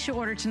 place your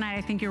order tonight.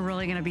 I think you're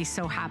really gonna be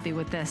so happy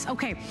with this.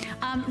 Okay,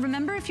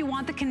 remember, if you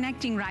want the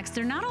connecting racks,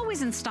 they're not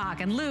always in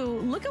stock. And Lou,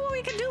 look at what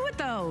we can do with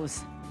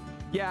those.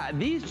 Yeah,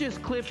 these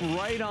just clip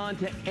right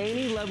onto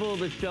any level of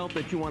the shelf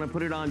that you want to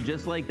put it on,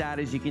 just like that.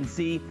 As you can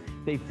see,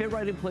 they fit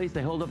right in place.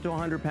 They hold up to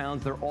 100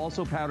 pounds. They're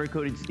also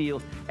powder-coated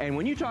steel. And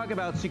when you talk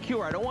about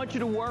secure, I don't want you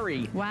to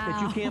worry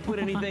that you can't put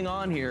anything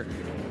on here,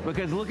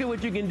 because look at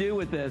what you can do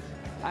with this.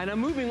 And I'm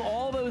moving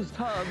all those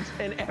tubs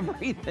and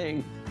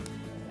everything.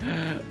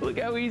 Look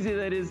how easy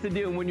that is to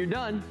do. And when you're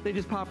done, they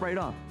just pop right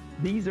off.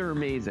 These are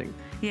amazing.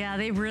 Yeah,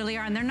 they really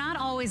are, and they're not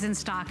always in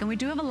stock, and we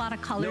do have a lot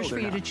of colors for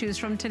you to choose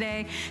from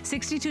today.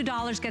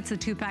 $62 gets the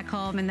 2-pack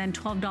home, and then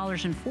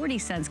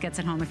 $12.40 gets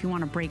it home if you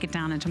want to break it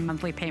down into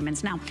monthly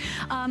payments. Now,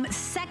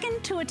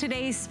 second to a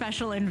today's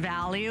special in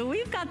value,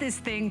 we've got this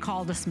thing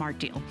called a smart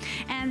deal.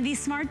 And these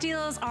smart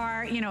deals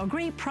are, you know, a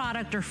great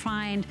product or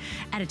find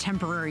at a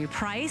temporary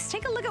price.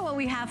 Take a look at what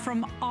we have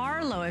from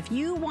Arlo. If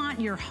you want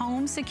your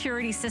home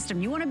security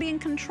system, you want to be in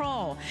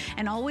control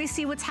and always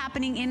see what's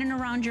happening in and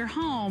around your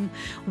home,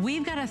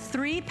 we've got a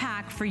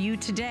 3-pack for you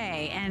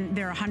today, and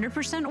they're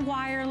 100%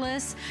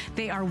 wireless.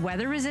 They are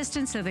weather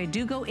resistant, so they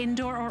do go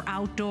indoor or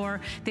outdoor.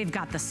 They've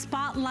got the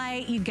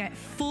spotlight. You get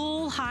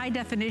full high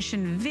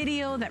definition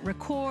video that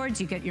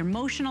records. You get your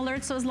motion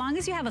alerts. So as long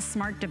as you have a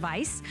smart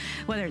device,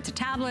 whether it's a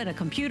tablet, a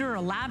computer,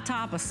 a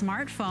laptop, a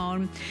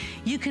smartphone,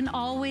 you can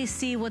always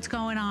see what's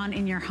going on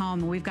in your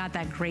home. We've got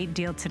that great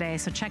deal today.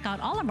 So check out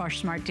all of our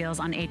smart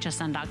deals on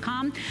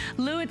hsn.com.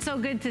 Lou, it's so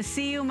good to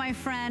see you, my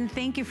friend.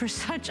 Thank you for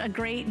such a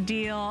great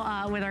deal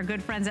with our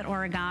good friends at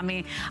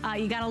Origami.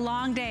 You got a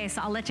long day,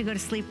 so I'll let you go to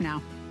sleep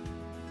now.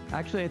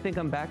 Actually, I think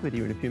I'm back with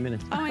you in a few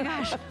minutes. Oh my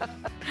gosh.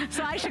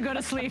 So I should go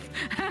to sleep.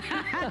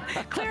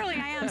 Clearly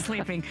I am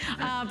sleeping.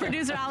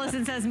 Producer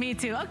Allison says me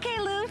too. Okay,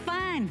 Lou,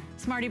 fine.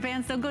 Smarty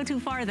pants, don't go too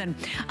far then.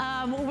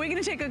 We're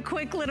gonna take a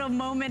quick little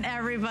moment,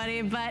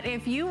 everybody, but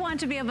if you want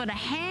to be able to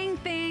hang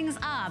things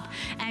up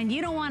and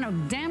you don't want to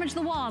damage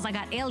the walls, I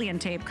got alien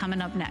tape coming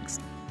up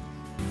next.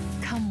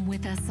 Come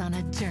with us on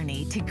a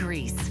journey to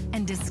Greece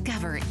and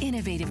discover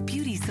innovative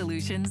beauty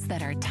solutions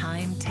that are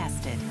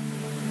time-tested.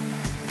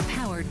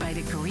 Powered by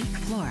the Greek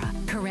flora,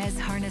 Carrez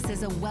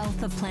harnesses a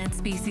wealth of plant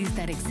species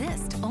that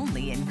exist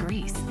only in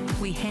Greece.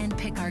 We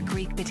handpick our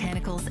Greek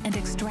botanicals and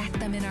extract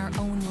them in our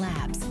own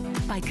labs.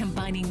 By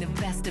combining the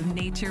best of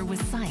nature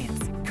with science,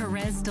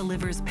 Carrez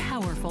delivers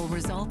powerful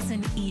results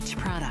in each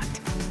product.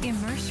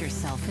 Immerse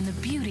yourself in the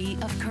beauty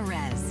of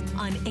Carrez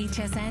on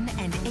HSN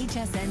and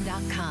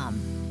hsn.com.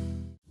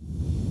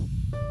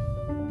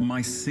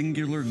 My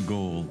singular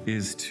goal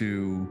is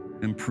to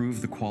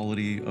improve the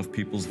quality of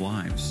people's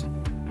lives.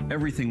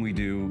 Everything we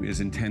do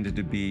is intended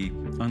to be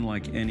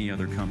unlike any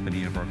other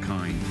company of our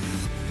kind.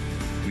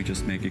 We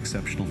just make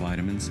exceptional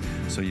vitamins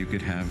so you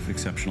could have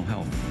exceptional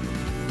health.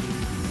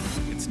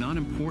 It's not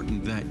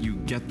important that you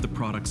get the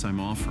products I'm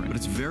offering, but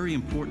it's very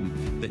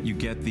important that you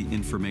get the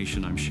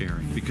information I'm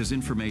sharing, because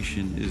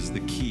information is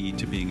the key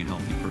to being a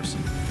healthy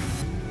person.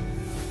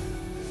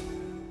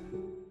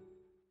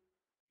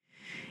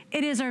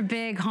 It is our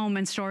big home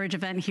and storage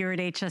event here at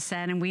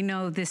HSN, and we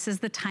know this is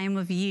the time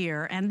of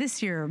year, and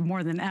this year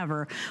more than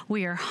ever,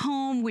 we are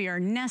home, we are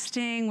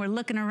nesting, we're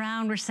looking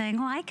around, we're saying,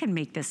 oh, I can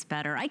make this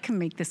better, I can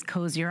make this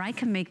cozier, I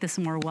can make this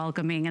more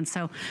welcoming. And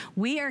so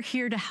we are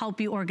here to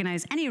help you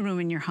organize any room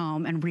in your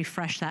home and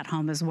refresh that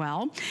home as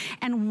well.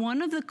 And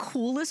one of the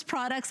coolest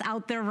products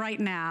out there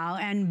right now,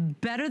 and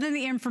better than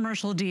the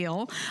infomercial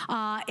deal,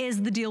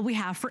 is the deal we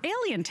have for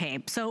alien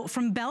tape. So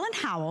from Bell &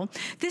 Howell,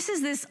 this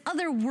is this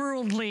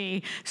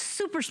otherworldly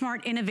super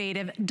smart,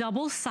 innovative,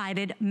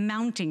 double-sided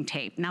mounting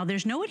tape. Now,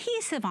 there's no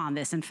adhesive on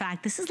this. In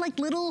fact, this is like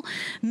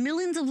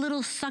millions of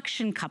little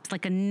suction cups,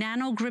 like a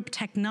nano grip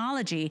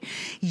technology.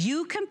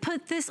 You can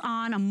put this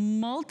on a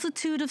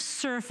multitude of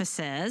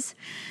surfaces,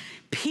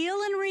 peel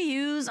and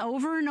reuse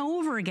over and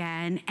over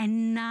again,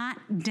 and not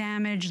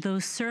damage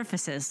those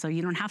surfaces. So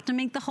you don't have to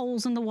make the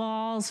holes in the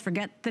walls,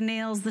 forget the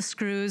nails, the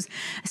screws,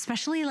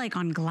 especially like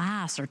on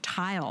glass or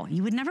tile.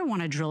 You would never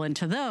want to drill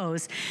into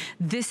those.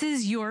 This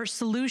is your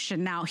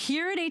solution. Now,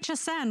 here at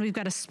HSN, we've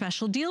got a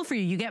special deal for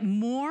you. You get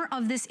more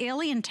of this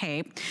alien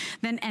tape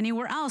than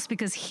anywhere else,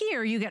 because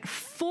here you get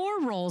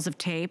 4 rolls of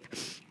tape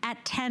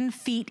at 10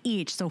 feet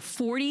each. So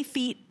 40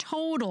 feet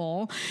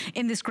total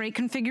in this great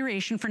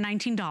configuration for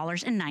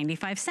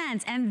 $19.95.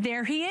 And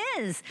there he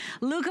is.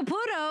 Lou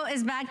Caputo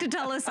is back to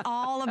tell us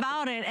all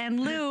about it. And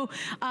Lou,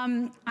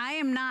 I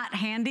am not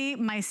handy.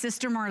 My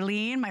sister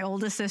Marlene, my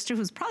oldest sister,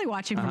 who's probably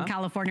watching from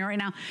California right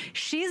now,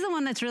 she's the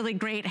one that's really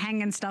great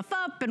hanging stuff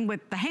up and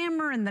with the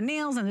hammer and the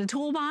nails and the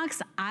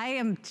toolbox. I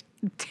am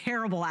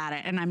terrible at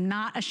it, and I'm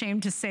not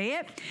ashamed to say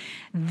it.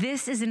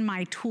 This is in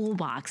my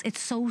toolbox.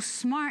 It's so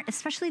smart,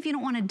 especially if you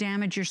don't want to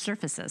damage your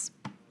surfaces.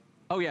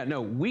 Oh yeah,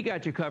 no, we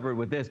got you covered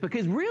with this,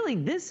 because really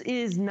this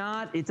is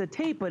not, it's a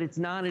tape, but it's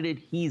not an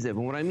adhesive.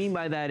 And what I mean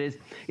by that is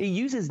it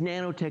uses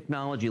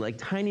nanotechnology, like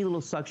tiny little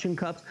suction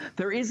cups.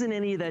 There isn't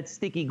any of that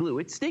sticky glue.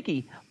 It's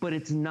sticky, but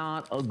it's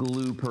not a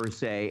glue per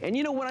se. And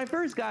you know, when I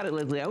first got it,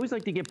 Leslie, I always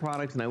like to get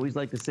products and I always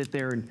like to sit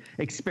there and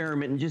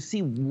experiment and just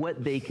see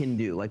what they can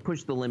do, like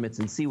push the limits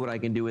and see what I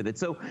can do with it.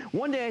 So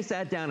one day I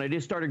sat down, I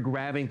just started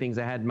grabbing things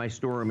I had in my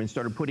storeroom and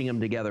started putting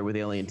them together with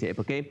alien tape,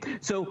 okay?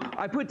 So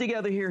I put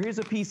together here's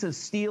a piece of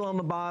steel on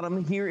the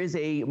bottom. Here is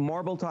a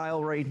marble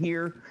tile right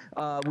here.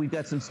 We've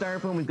got some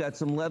styrofoam, we've got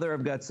some leather,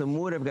 I've got some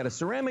wood, I've got a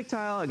ceramic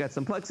tile, I've got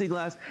some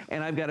plexiglass,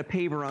 and I've got a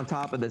paver on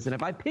top of this. And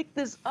if I pick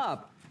this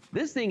up,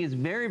 this thing is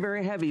very,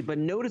 very heavy, but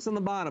notice on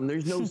the bottom,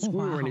 there's no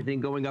screw or anything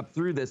going up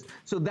through this.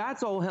 So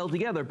that's all held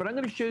together. But I'm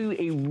gonna show you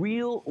a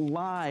real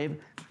live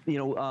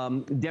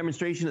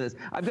demonstration of this.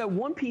 I've got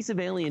one piece of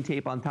alien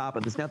tape on top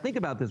of this. Now think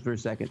about this for a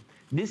second.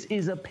 This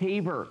is a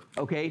paver,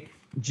 okay?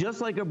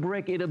 Just like a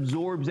brick, it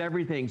absorbs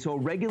everything. So a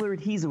regular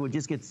adhesive would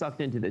just get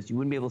sucked into this. You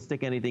wouldn't be able to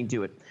stick anything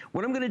to it.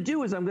 What I'm gonna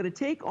do is I'm gonna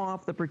take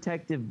off the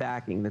protective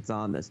backing that's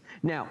on this.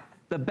 Now,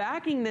 the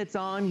backing that's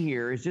on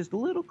here is just a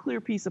little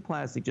clear piece of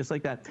plastic, just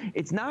like that.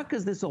 It's not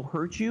because this will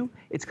hurt you,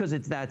 it's because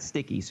it's that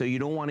sticky, so you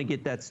don't want to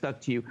get that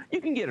stuck to you.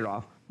 You can get it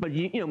off, but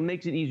you know,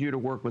 makes it easier to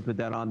work with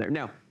that on there.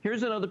 Now,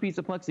 here's another piece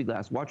of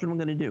plexiglass. Watch what I'm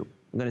gonna do.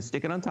 I'm gonna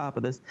stick it on top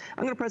of this.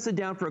 I'm gonna press it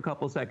down for a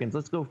couple seconds.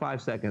 Let's go 5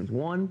 seconds.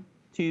 1,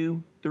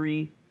 2,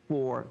 3,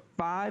 4,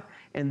 5.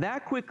 And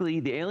that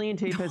quickly, the alien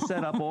tape has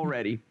set up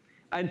already.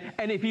 And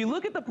if you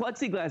look at the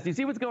plexiglass, you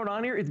see what's going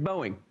on here? It's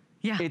bowing.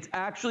 Yeah. It's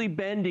actually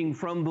bending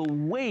from the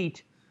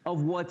weight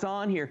of what's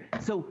on here.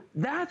 So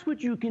that's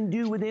what you can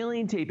do with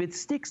alien tape. It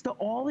sticks to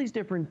all these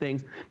different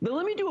things. But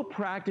let me do a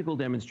practical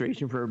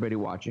demonstration for everybody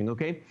watching,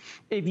 okay?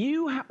 If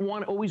you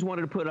always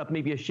wanted to put up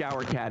maybe a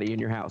shower caddy in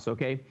your house,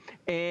 okay?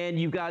 And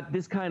you've got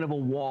this kind of a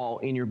wall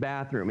in your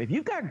bathroom. If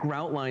you've got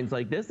grout lines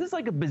like this is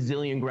like a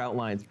bazillion grout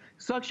lines.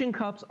 Suction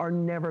cups are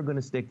never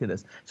gonna stick to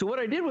this. So what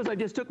I did was I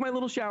just took my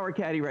little shower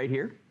caddy right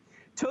here,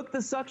 took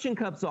the suction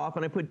cups off,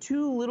 and I put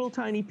 2 little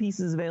tiny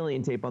pieces of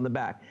alien tape on the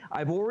back.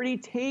 I've already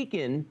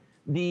taken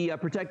the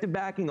protective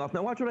backing off.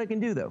 Now watch what I can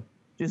do though.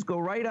 Just go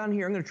right on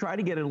here. I'm gonna try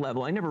to get it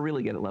level. I never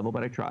really get it level,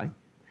 but I try.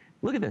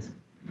 Look at this.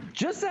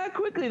 Just that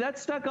quickly,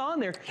 that's stuck on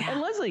there. Yeah.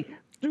 And Leslie,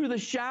 through the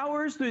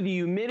showers, through the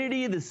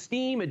humidity, the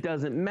steam, it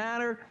doesn't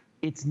matter.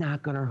 It's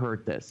not gonna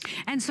hurt this.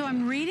 And so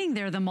I'm reading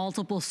there the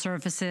multiple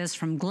surfaces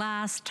from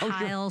glass,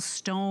 tile,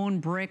 stone,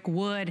 brick,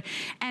 wood,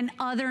 and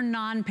other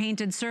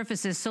non-painted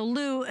surfaces. So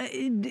Lou,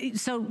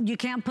 so you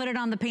can't put it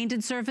on the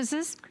painted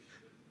surfaces?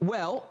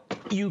 Well,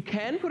 you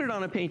can put it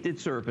on a painted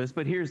surface,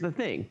 but here's the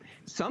thing.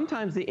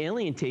 Sometimes the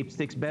alien tape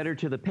sticks better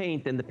to the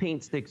paint than the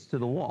paint sticks to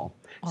the wall.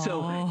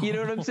 So, you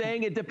know what I'm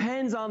saying? It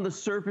depends on the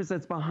surface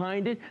that's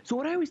behind it. So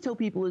what I always tell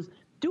people is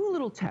do a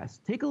little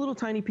test. Take a little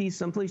tiny piece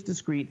someplace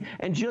discreet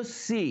and just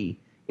see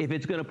if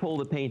it's gonna pull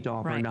the paint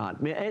off or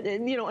not.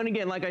 And you know, and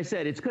again, like I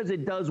said, it's because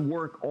it does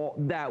work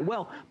that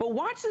well. But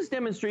watch this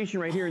demonstration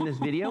right here in this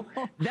video.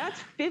 That's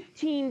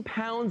 15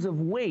 pounds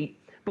of weight,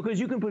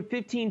 because you can put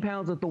 15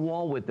 pounds at the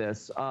wall with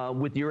this,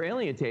 with your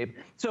alien tape.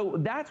 So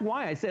that's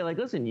why I say, like,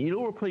 listen,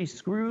 it'll replace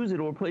screws,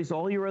 it'll replace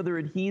all your other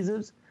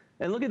adhesives.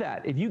 And look at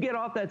that. If you get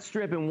off that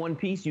strip in one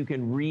piece, you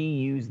can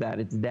reuse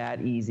that. It's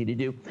that easy to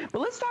do. But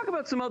let's talk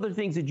about some other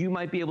things that you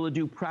might be able to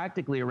do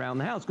practically around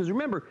the house. Because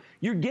remember,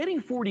 you're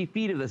getting 40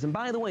 feet of this. And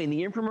by the way, in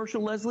the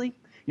infomercial, Leslie,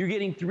 you're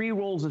getting 3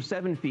 rolls of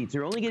 7 feet. So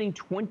you're only getting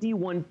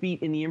 21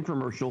 feet in the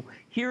infomercial.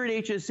 Here at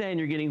HSN,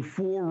 you're getting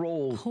 4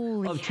 rolls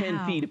of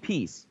 10 feet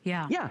apiece.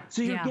 Yeah. Yeah,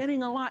 so you're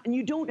getting a lot, and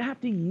you don't have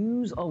to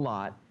use a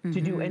lot to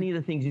do any of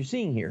the things you're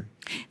seeing here.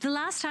 The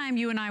last time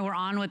you and I were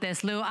on with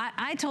this, Lou,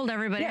 I told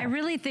everybody, I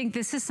really think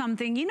this is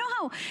something, you know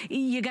how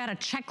you got a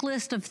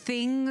checklist of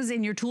things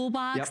in your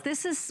toolbox?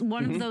 This is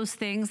one of those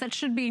things that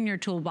should be in your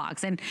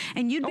toolbox. And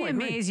you'd be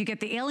amazed. You get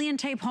the alien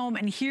tape home,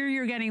 and here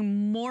you're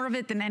getting more of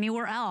it than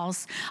anywhere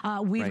else.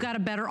 We've got a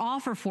better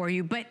offer for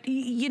you. But,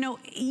 you know,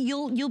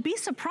 you'll be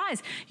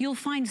surprised. You'll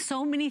find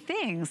so many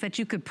things that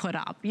you could put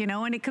up, you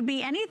know, and it could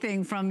be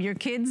anything from your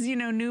kids, you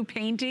know, new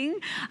painting,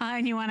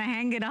 and you want to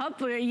hang it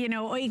up, or, you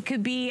know, it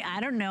could be, I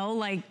don't know,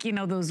 like, you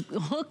know, those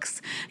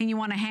hooks, and you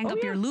want to hang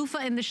up your loofah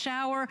in the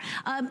shower.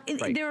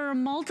 There are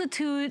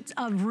multitudes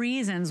of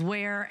reasons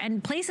where,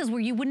 and places where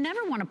you would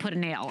never want to put a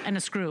nail and a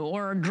screw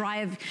or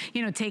drive,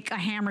 you know, take a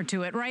hammer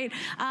to it, right?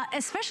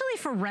 Especially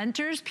for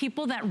renters,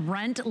 people that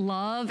rent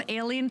love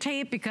alien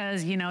tape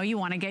because, you know, you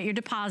want to get your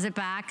deposit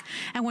back.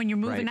 And when you're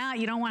moving out,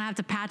 you don't want to have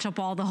to patch up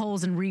all the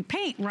holes and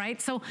repaint,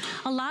 right? So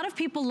a lot of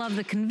people love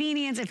the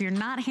convenience. If you're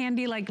not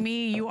handy like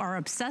me, you are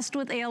obsessed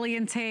with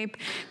alien tape.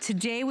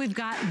 Today, we've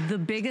got the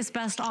biggest,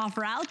 best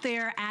offer out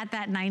there at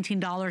that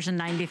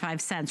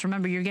 $19.95.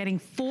 Remember, you're getting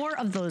 4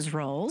 of those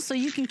rolls, so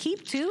you can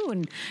keep 2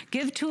 and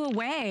give 2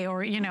 away,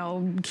 or, you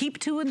know, keep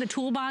 2 in the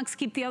toolbox,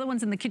 keep the other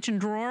ones in the kitchen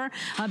drawer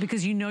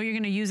because you know you're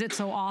going to use it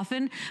so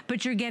often.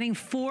 But you're getting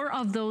 4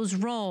 of those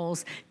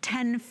rolls,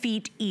 10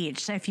 feet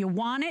each. So if you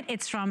want it,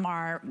 it's from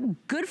our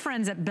good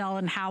friends at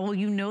Bell & Howell.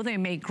 You know they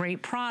make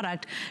great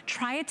product.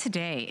 Try it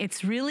today.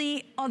 It's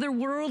really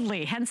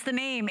otherworldly, hence the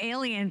name,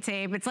 alien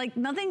tape. It's like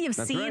nothing you've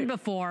seen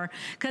before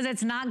because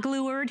it's not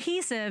glue or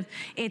adhesive.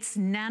 It's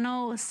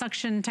nano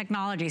suction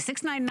technology.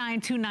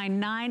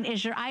 699299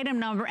 is your item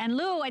number. And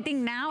Lou, I think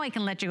now I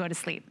can let you go to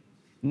sleep.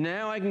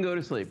 Now I can go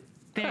to sleep.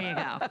 There you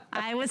go.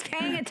 I was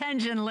paying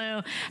attention,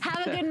 Lou.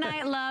 Have a good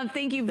night, love.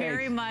 Thank you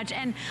very much.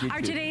 And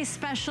our today's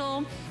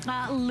special,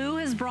 Lou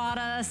has brought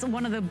us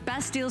one of the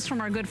best deals from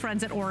our good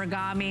friends at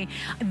Origami.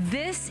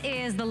 This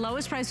is the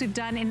lowest price we've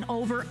done in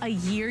over a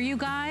year, you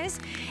guys.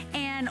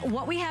 And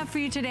what we have for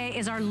you today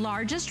is our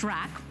largest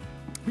rack.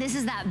 This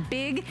is that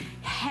big,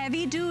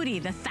 heavy duty,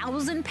 the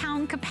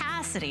 1,000-pound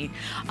capacity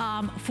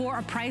for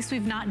a price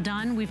we've not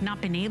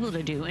been able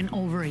to do in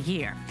over a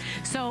year.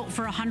 So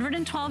for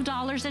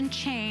 $112 and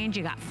change,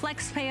 you got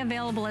flex pay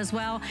available as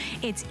well.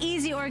 It's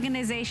easy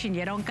organization.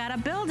 You don't gotta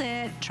build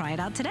it. Try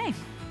it out today.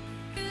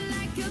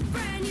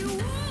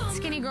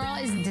 Skinny Girl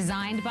is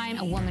designed by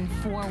a woman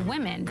for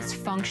women. It's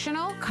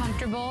functional,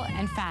 comfortable,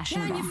 and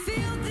fashionable.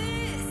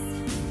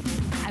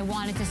 I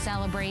wanted to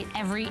celebrate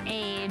every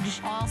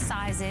age, all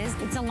sizes.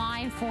 It's a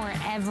line for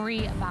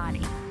every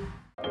body.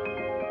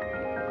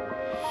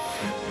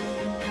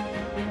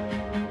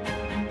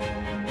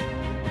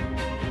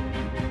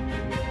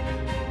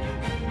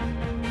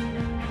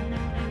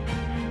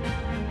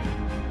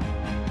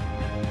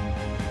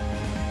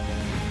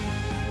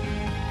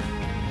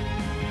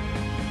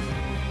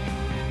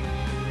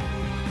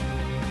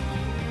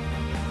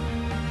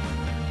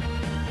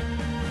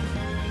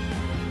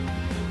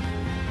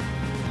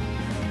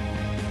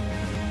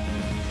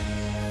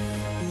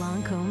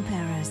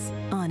 Paris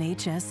on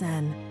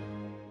HSN.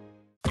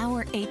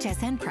 Our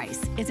HSN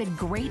price is a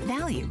great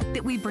value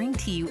that we bring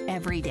to you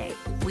every day.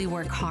 We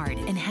work hard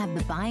and have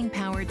the buying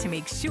power to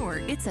make sure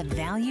it's a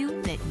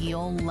value that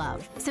you'll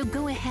love. So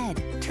go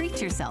ahead,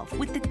 treat yourself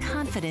with the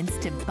confidence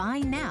to buy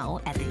now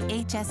at the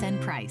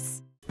HSN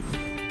price.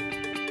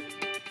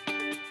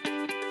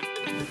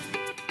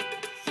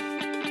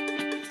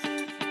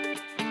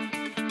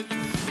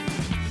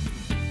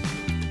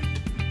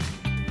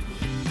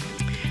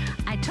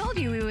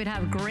 We would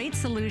have great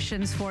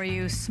solutions for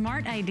you,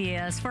 smart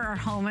ideas for our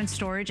home and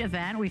storage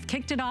event. We've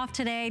kicked it off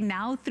today.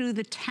 Now through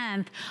the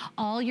 10th,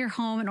 all your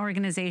home and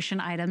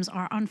organization items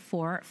are on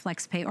 4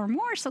 flex pay or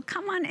more. So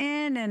come on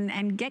in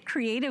and get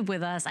creative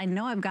with us. I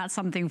know I've got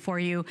something for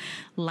you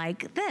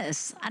like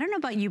this. I don't know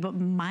about you, but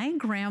my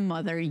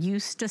grandmother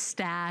used to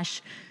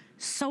stash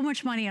so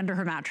much money under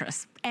her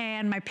mattress.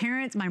 And my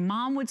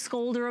mom would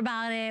scold her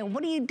about it.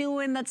 What are you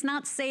doing? That's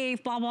not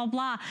safe, blah, blah,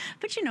 blah.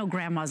 But you know,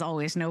 grandmas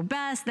always know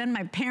best. Then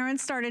my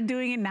parents started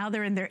doing it. Now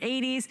they're in their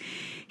 80s.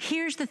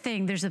 Here's the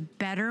thing. There's a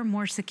better,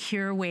 more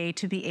secure way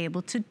to be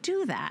able to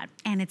do that.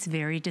 And it's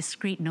very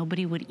discreet.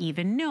 Nobody would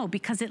even know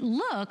because it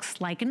looks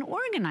like an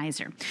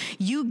organizer.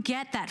 You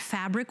get that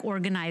fabric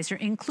organizer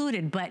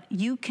included, but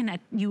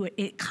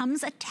it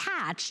comes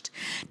attached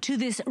to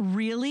this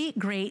really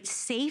great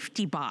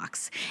safety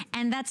box.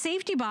 And that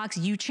safety box,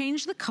 you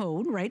change the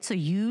code, right? So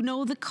you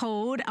know the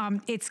code.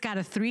 It's got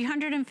a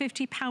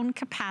 350-pound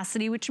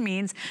capacity, which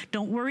means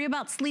don't worry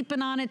about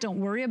sleeping on it. Don't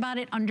worry about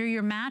it under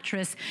your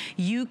mattress.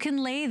 You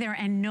can lay there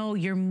and know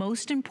your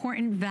most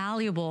important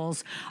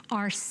valuables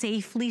are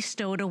safely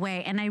stowed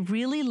away. And I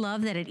really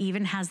love that it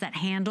even has that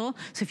handle.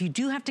 So if you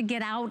do have to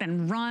get out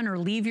and run or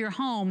leave your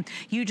home,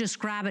 you just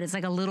grab it. It's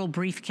like a little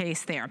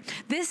briefcase there.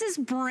 This is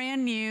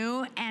brand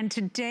new. And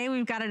today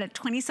we've got it at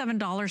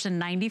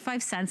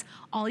 $27.95.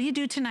 All you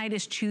do tonight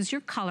is choose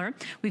your color.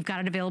 We've got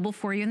it available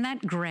for you in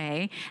that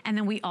gray, and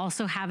then we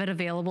also have it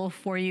available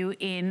for you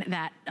in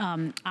that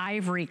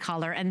ivory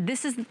color. And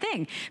this is the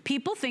thing.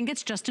 People think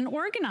it's just an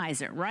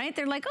organizer, right?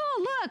 They're like,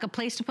 oh, look, a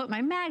place to put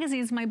my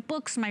magazines, my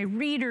books, my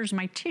readers,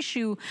 my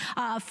tissue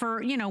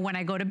for, you know, when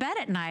I go to bed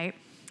at night.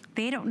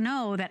 They don't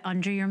know that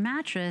under your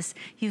mattress,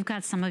 you've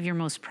got some of your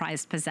most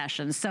prized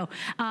possessions. So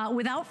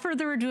without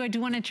further ado, I do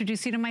want to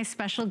introduce you to my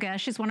special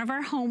guest. She's one of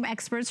our home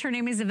experts. Her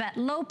name is Yvette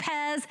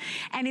Lopez.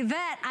 And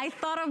Yvette, I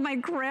thought of my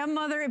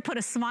grandmother. It put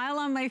a smile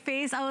on my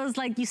face. I was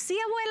like, you see,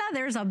 abuela,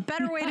 there's a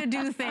better way to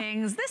do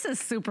things. This is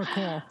super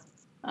cool.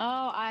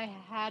 Oh, I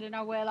had an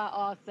abuela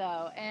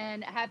also.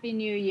 And Happy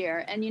New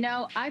Year. And you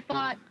know, I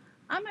thought,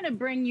 I'm going to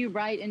bring you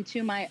right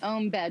into my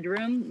own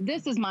bedroom.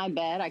 This is my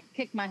bed. I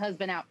kicked my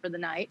husband out for the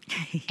night.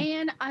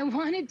 And I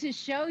wanted to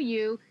show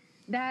you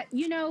that,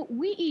 you know,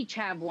 we each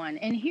have one.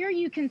 And here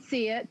you can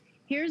see it.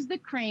 Here's the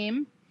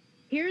cream.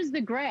 Here's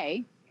the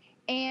gray.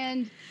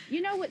 And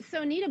you know what's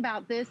so neat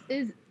about this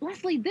is,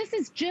 Leslie, this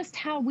is just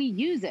how we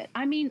use it.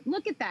 I mean,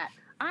 look at that.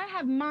 I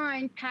have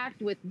mine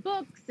packed with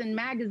books and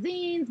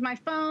magazines, my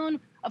phone,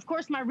 of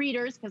course, my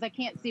readers, because I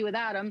can't see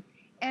without them.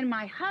 And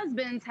my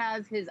husband's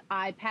has his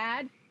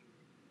iPad.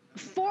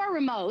 4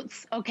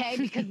 remotes, okay,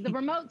 because the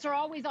remotes are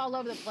always all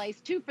over the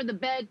place. 2 for the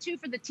bed, 2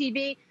 for the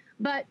TV.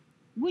 But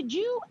would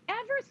you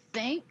ever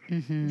think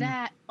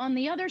that on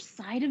the other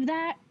side of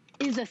that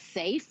is a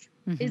safe,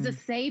 is a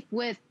safe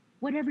with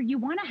whatever you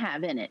want to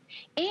have in it?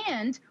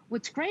 And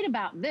what's great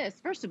about this,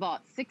 first of all,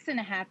 it's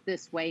 6.5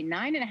 this way,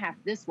 9.5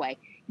 this way.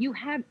 You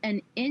have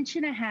 1.5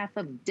 inches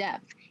of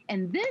depth.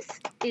 And this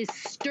is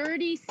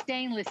sturdy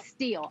stainless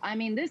steel. I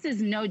mean, this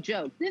is no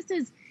joke. This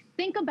is,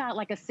 think about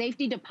like a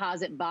safety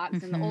deposit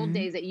box in the old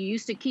days that you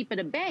used to keep at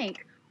a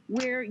bank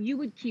where you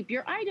would keep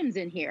your items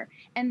in here.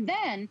 And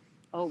then,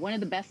 oh, one of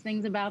the best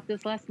things about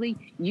this, Leslie,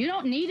 you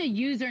don't need a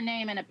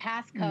username and a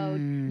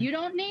passcode. You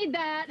don't need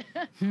that.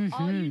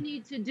 All you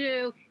need to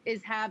do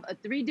is have a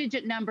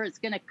 3-digit number. It's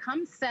going to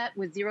come set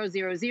with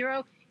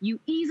 000. You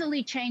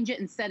easily change it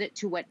and set it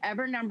to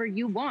whatever number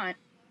you want.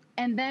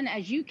 And then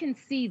as you can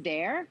see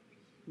there,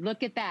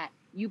 look at that.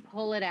 You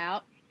pull it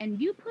out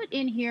and you put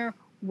in here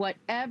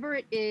whatever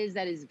it is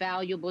that is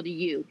valuable to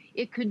you.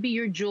 It could be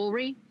your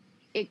jewelry.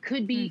 It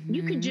could be,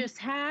 you could just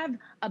have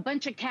a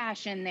bunch of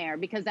cash in there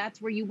because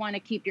that's where you want to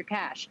keep your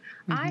cash.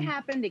 I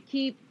happen to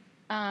keep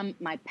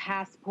my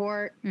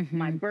passport,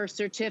 my birth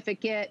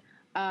certificate,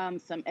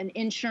 an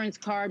insurance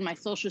card, my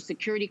social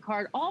security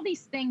card, all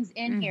these things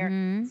in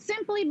here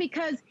simply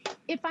because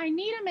if I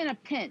need them in a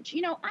pinch,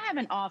 you know, I have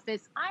an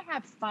office, I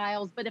have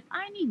files, but if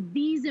I need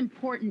these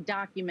important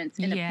documents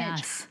in a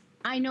pinch,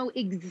 I know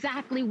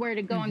exactly where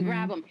to go and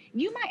grab them.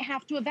 You might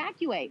have to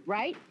evacuate,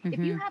 right? If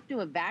you have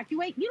to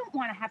evacuate, you don't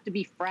want to have to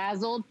be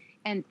frazzled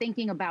and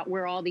thinking about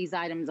where all these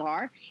items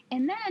are.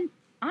 And then,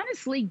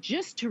 honestly,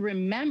 just to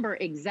remember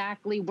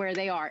exactly where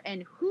they are.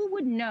 And who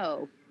would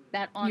know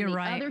that on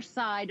the other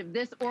side of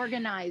this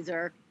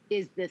organizer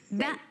is this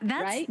safe,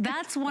 right?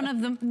 That's one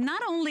of them.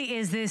 Not only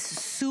is this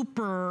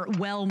super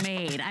well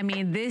made, I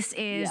mean, this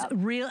is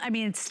real, I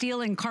mean, it's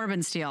steel and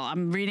carbon steel.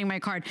 I'm reading my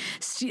card.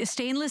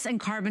 Stainless and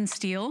carbon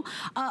steel.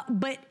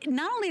 But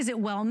not only is it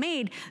well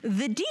made,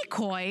 the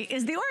decoy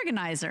is the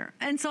organizer.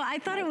 And so I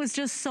thought it was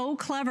just so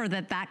clever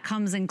that that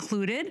comes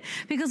included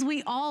because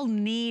we all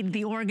need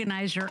the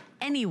organizer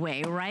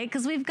anyway, right?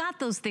 Because we've got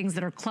those things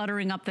that are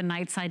cluttering up the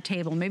nightside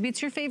table. Maybe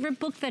it's your favorite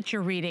book that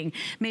you're reading.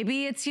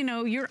 Maybe it's, you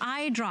know, your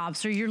eye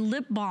drops or your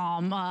lip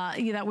balm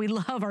that we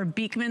love, our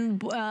Beekman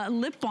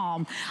lip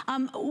balm,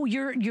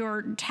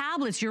 your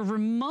tablets, your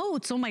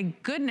remotes. Oh my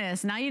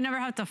goodness. Now you never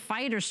have to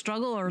fight or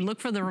struggle or look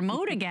for the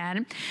remote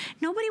again.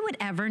 Nobody would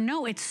ever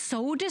know. It's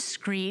so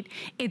discreet.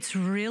 It's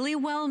really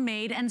well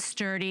made and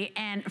sturdy.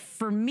 And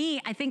for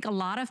me, I think a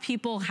lot of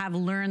people have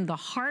learned the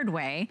hard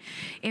way.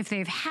 If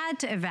they've had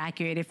to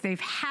evacuate, if they've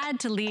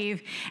had to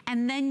leave,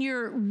 and then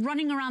you're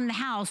running around the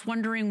house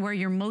wondering where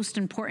your most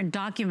important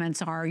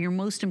documents are, your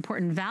most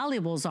important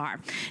valuables are.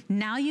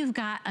 Now you've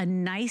got a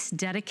nice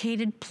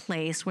dedicated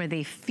place where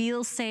they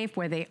feel safe,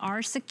 where they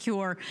are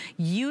secure.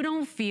 You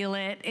don't feel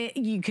it.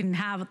 You can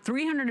have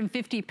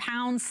 350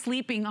 pounds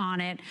sleeping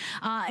on it.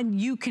 And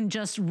you can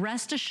just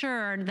rest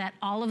assured that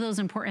all of those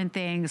important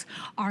things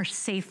are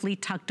safely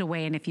tucked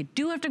away. And if you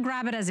do have to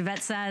grab it, as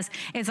Yvette says,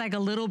 it's like a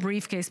little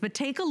briefcase. But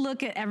take a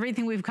look at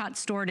everything we've got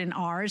stored in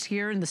ours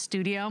here in the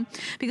studio.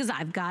 Because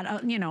I've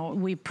got, you know,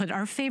 we put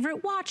our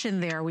favorite watch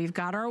in there. We've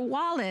got our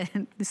wallet.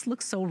 This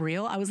looks so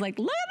real. I was like,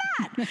 look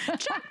at that.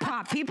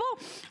 Jackpot, people.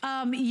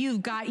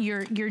 You've got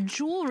your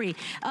jewelry.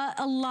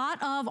 A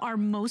lot of our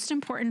most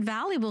important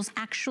valuables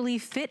actually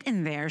fit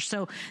in there.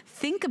 So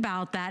think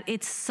about that.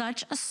 It's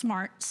such a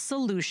smart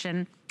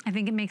solution. I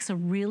think it makes a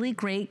really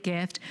great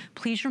gift.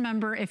 Please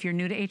remember, if you're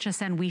new to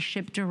HSN, we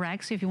ship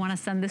direct. So if you want to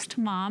send this to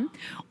mom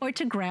or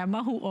to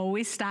grandma who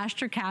always stashed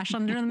her cash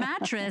under the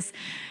mattress,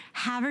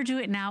 have her do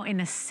it now in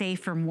a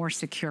safer, more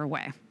secure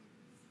way.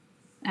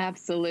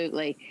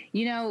 Absolutely.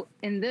 You know,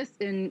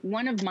 in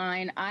one of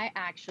mine, I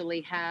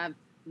actually have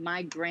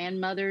my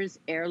grandmother's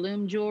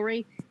heirloom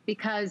jewelry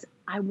because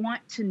I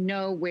want to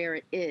know where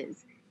it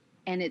is.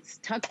 And it's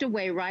tucked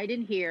away right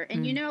in here.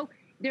 And you know,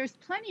 there's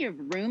plenty of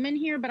room in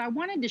here, but I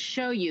wanted to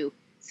show you.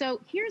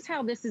 So here's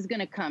how this is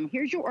gonna come.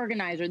 Here's your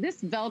organizer.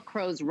 This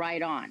Velcro's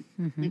right on,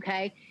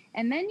 okay?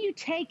 And then you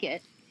take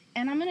it,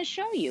 and I'm gonna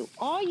show you.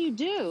 All you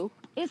do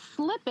is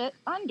slip it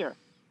under,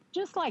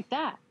 just like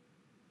that.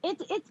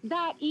 It's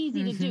that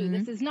easy to do.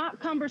 This is not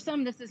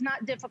cumbersome. This is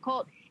not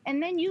difficult. And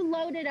then you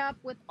load it up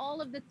with all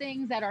of the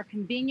things that are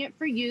convenient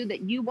for you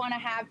that you want to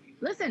have.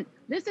 Listen,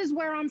 this is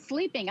where I'm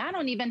sleeping. I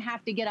don't even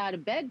have to get out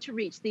of bed to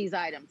reach these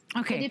items.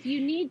 Okay. But if you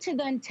need to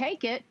then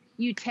take it,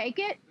 you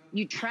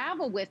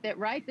travel with it,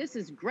 right? This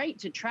is great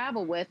to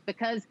travel with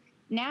because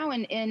now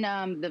in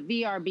the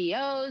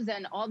VRBOs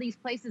and all these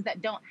places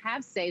that don't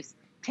have safes,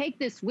 take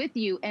this with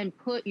you and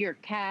put your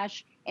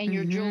cash and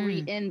your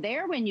jewelry in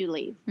there when you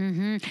leave.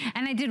 And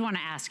I did want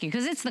to ask you,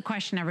 because it's the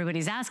question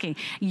everybody's asking.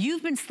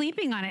 You've been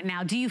sleeping on it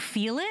now. Do you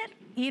feel it,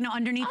 you know,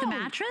 underneath the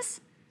mattress?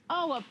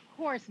 Oh, of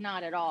course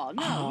not at all.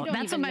 No, oh,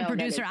 that's what my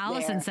producer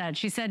Allison said.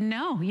 She said,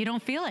 no, you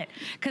don't feel it.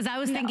 Because I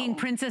was thinking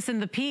Princess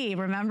and the Pea,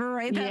 remember,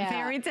 right? That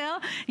fairy tale?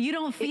 You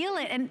don't feel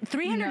it. And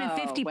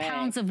 350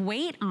 pounds of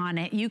weight on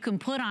it, you can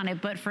put on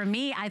it. But for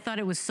me, I thought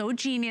it was so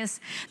genius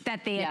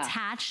that they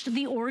attached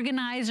the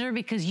organizer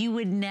because you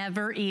would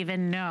never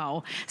even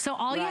know. So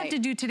all you have to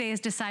do today is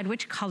decide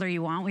which color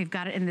you want. We've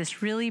got it in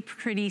this really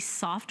pretty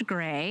soft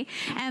gray.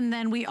 And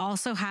then we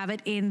also have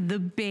it in the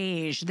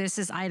beige. This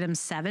is item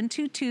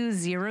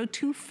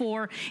 722024.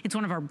 It's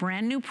one of our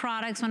brand new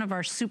products, one of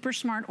our super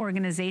smart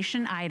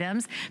organization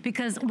items,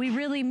 because we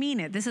really mean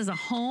it. This is a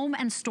home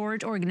and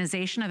storage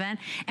organization event,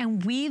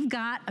 and we've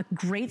got a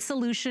great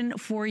solution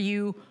for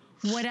you,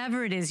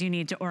 whatever it is you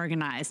need to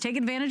organize. Take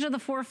advantage of the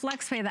 4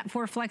 flex pay. That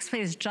 4 flex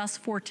pay is just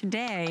for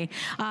today.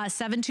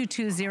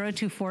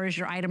 722024 is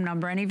your item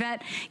number. And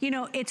Yvette, you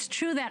know, it's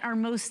true that our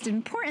most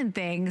important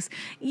things,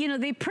 you know,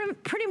 they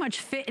pretty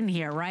much fit in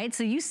here, right?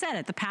 So you said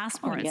it, the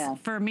passports.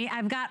 For me,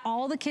 I've got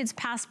all the kids'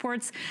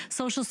 passports,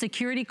 social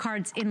security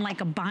cards in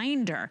like a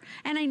binder.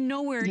 And I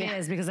know where it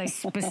is because I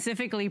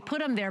specifically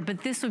put them there,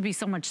 but this would be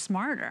so much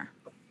smarter.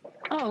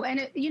 Oh,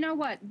 and you know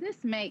what? This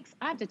makes,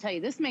 I have to tell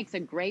you, this makes a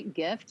great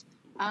gift.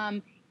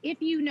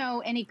 If you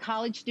know any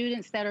college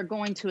students that are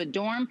going to a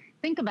dorm,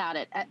 think about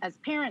it. As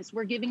parents,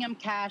 we're giving them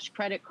cash,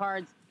 credit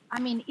cards. I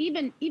mean,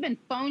 even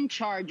phone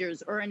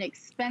chargers or an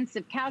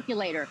expensive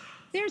calculator.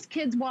 There's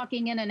kids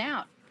walking in and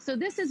out. So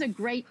this is a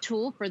great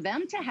tool for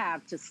them to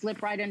have to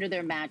slip right under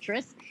their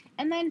mattress.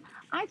 And then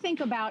I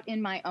think about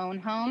in my own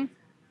home,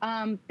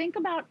 think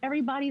about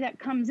everybody that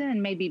comes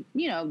in, maybe,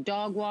 you know,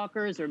 dog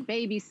walkers or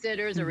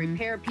babysitters or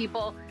repair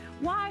people.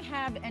 Why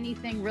have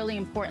anything really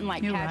important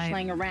like cash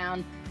laying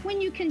around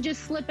when you can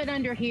just slip it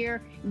under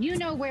here? You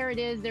know where it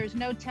is. There's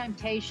no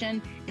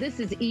temptation. This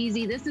is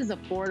easy. This is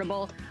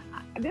affordable.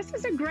 This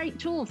is a great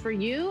tool for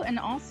you and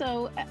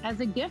also as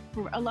a gift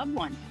for a loved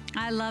one.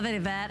 I love it,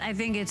 Yvette. I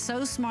think it's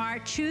so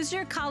smart. Choose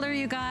your color,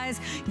 you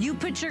guys. You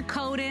put your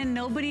code in.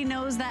 Nobody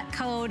knows that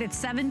code. It's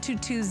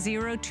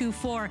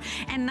 722024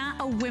 and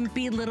not a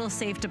wimpy little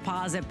safe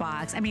deposit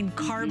box. I mean,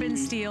 carbon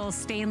steel,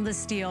 stainless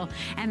steel,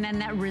 and then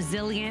that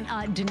resilient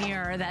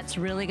denier that's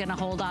really gonna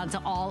hold on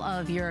to all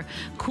of your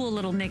cool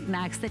little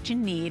knickknacks that you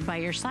need by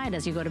your side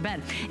as you go to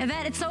bed.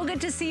 Yvette, it's so good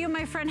to see you,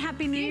 my friend.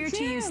 Happy New Year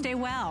to you. Stay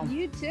well.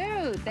 You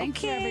too.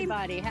 Thank you,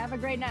 everybody. Have a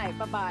great night.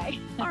 Bye-bye.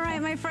 All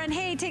right, my friend.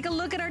 Hey, take a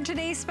look at our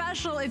today's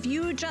special. If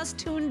you just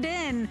tuned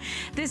in,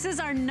 this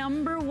is our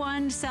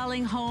 #1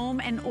 selling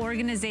home and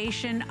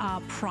organization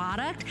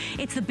product.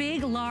 It's the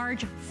big,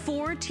 large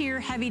 4-tier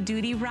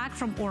heavy-duty rack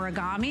from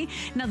Origami.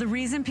 Now, the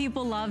reason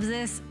people love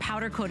this,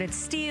 powder-coated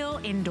steel,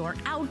 indoor,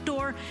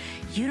 outdoor,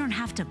 you don't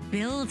have to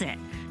build it.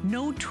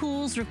 No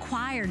tools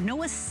required,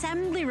 no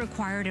assembly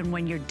required, and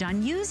when you're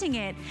done using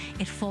it,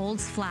 it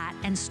folds flat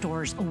and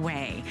stores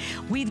away.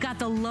 We've got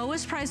the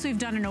lowest price we've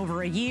done in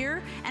over a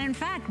year, and in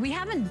fact, we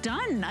haven't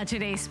done a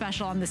today's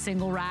special on the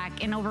single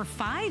rack in over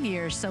 5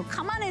 years, so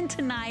come on in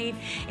tonight.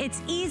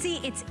 It's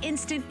easy, it's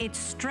instant, it's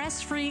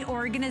stress-free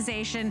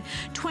organization.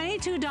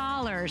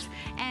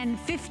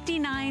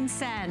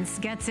 $22.59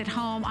 gets it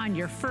home on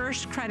your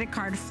first credit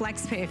card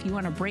flex pay if you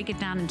want to break it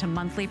down into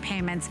monthly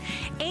payments.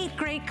 8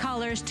 great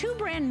colors, 2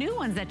 brand new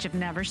ones that you've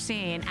never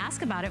seen.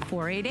 Ask about it.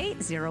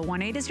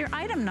 488018 is your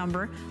item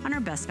number on our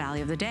best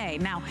value of the day.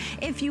 Now,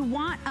 if you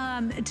want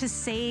to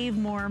save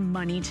more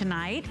money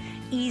tonight,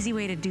 easy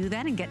way to do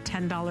that and get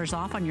 $10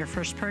 off on your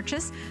first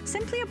purchase,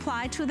 simply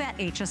apply to that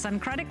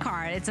HSN credit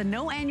card. It's a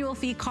no annual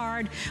fee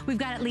card. We've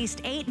got at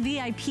least 8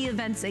 VIP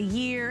events a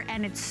year,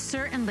 and it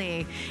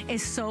certainly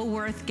is so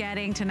worth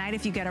getting tonight.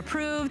 If you get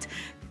approved,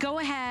 go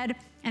ahead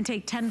and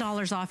take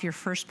 $10 off your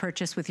first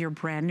purchase with your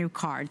brand new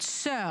card.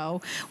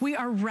 So we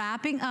are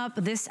wrapping up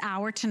this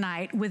hour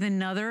tonight with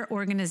another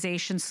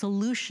organization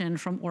solution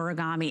from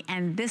Origami.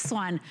 And this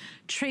one,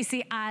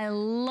 Tracy, I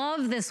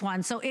love this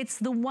one. So it's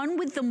the one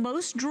with the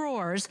most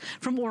drawers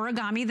from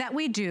Origami that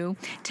we do.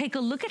 Take a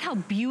look at how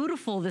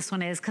beautiful this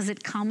one is because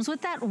it comes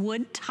with that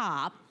wood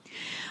top.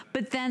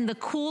 But then the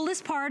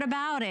coolest part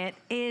about it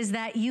is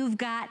that you've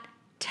got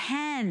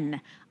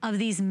 10 of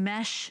these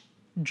mesh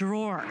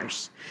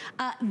drawers.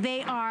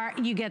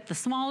 You get the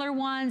smaller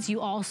ones,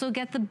 you also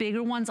get the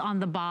bigger ones on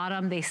the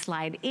bottom. They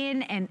slide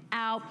in and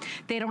out.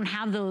 They don't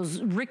have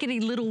those rickety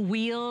little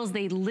wheels.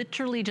 They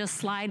literally just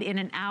slide in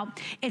and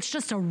out. It's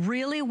just a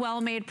really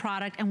well-made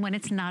product, and when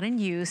it's not in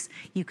use,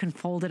 you can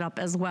fold it up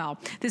as well.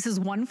 This is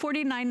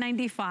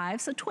 $149.95,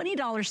 so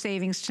 $20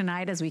 savings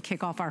tonight as we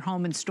kick off our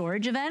home and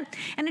storage event,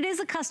 and it is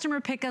a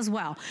customer pick as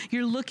well.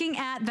 You're looking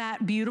at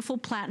that beautiful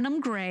platinum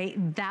gray.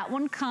 That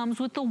one comes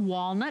with the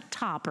walnut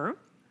topper.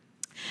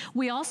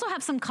 We also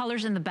have some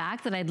colors in the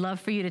back that I'd love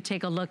for you to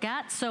take a look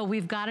at. So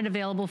we've got it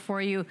available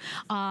for you.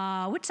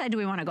 Which side do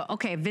we want to go?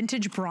 Okay,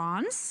 vintage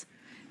bronze.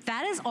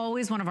 That is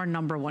always one of our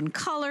 #1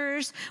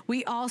 colors.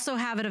 We also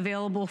have it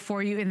available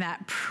for you in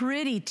that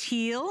pretty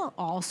teal,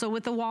 also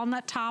with the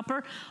walnut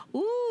topper.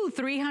 Ooh,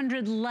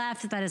 300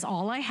 left. That is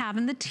all I have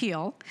in the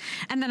teal.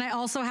 And then I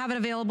also have it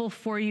available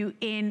for you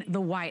in the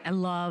white. I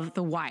love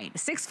the white.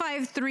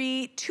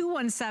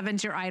 653-217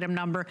 is your item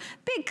number.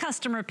 Big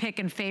customer pick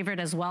and favorite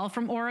as well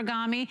from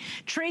Origami.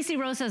 Tracy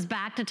Rosa's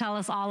back to tell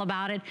us all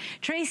about it.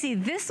 Tracy,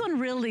 this one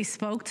really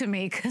spoke to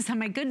me because, oh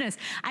my goodness,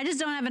 I just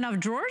don't have enough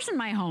drawers in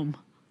my home.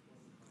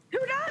 Who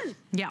does?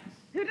 Yeah.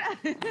 Who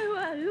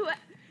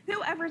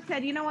ever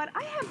said, you know what,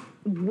 I have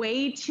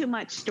way too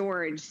much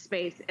storage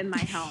space in my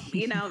home?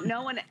 You know,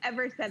 no one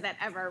ever said that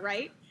ever,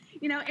 right?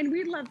 You know, and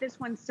we love this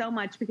one so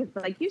much because,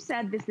 like you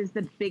said, this is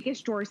the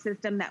biggest drawer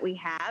system that we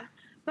have,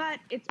 but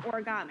it's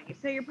Origami.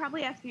 So you're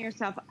probably asking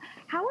yourself,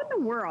 how in the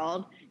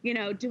world, you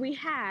know, do we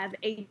have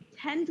a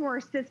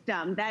 10-drawer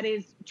system that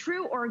is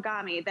true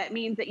Origami? That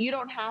means that you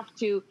don't have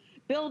to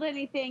build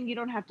anything, you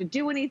don't have to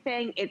do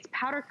anything. It's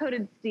powder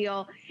coated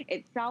steel,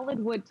 it's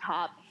solid wood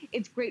top.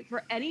 It's great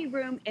for any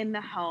room in the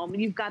home.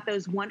 You've got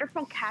those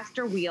wonderful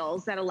caster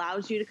wheels that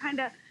allows you to kind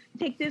of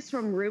take this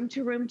from room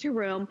to room to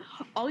room.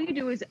 All you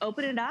do is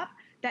open it up.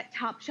 That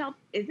top shelf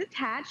is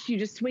attached. You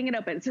just swing it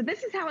open. So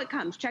this is how it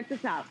comes. Check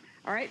this out.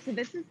 All right, so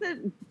this is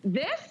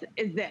this,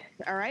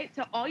 all right?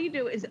 So all you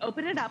do is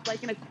open it up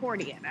like an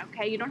accordion,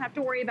 okay? You don't have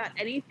to worry about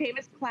any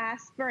famous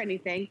clasp or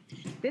anything.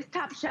 This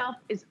top shelf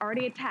is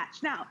already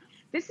attached. Now,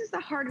 this is the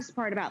hardest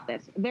part about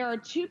this. There are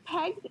 2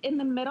 pegs in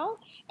the middle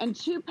and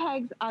 2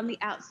 pegs on the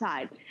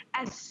outside.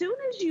 As soon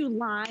as you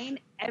line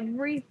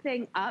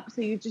everything up,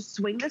 so you just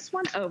swing this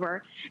one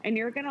over and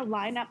you're gonna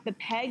line up the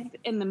pegs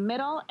in the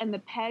middle and the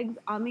pegs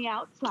on the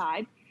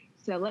outside.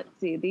 So let's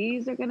see,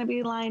 these are gonna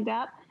be lined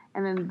up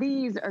and then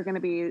these are gonna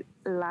be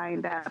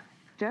lined up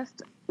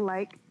just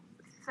like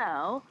so.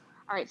 All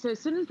right, so as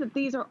soon as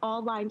these are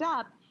all lined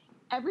up,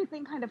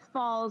 everything kind of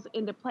falls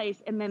into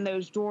place and then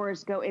those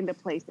drawers go into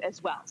place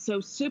as well. So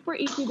super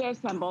easy to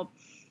assemble.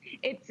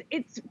 It's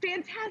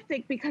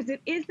fantastic because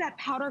it is that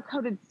powder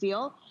coated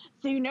steel.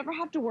 So you never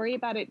have to worry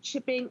about it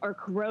chipping or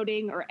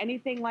corroding or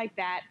anything like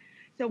that.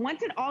 So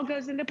once it all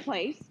goes into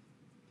place,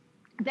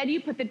 then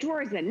you put the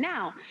drawers in.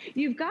 Now,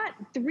 you've got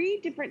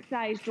 3 different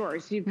size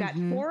drawers. You've got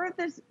 4 of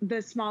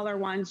the smaller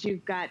ones.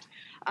 You've got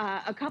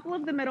a couple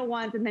of the middle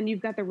ones, and then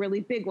you've got the really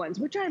big ones,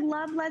 which I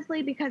love,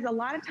 Leslie, because a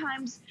lot of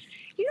times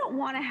you don't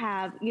want to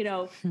have, you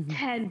know,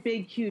 10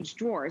 big, huge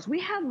drawers. We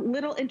have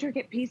little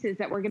intricate pieces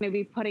that we're going to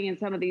be putting in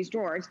some of these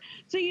drawers.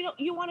 So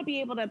you want to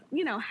be able to,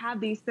 you know, have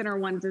these thinner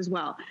ones as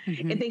well.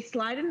 If they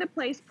slide into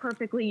place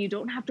perfectly, you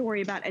don't have to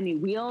worry about any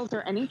wheels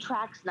or any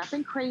tracks,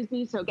 nothing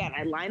crazy. So again,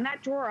 I line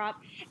that drawer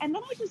up and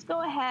then I just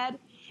go ahead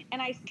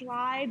and I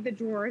slide the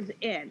drawers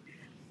in.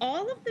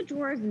 All of the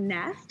drawers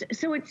nest,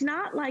 so it's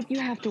not like you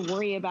have to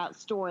worry about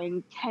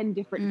storing 10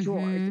 different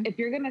drawers. If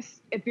you're gonna,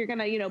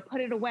 you know,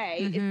 put it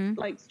away, it's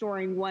like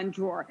storing 1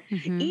 drawer.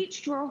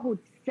 Each drawer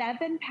holds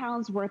 7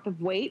 pounds worth of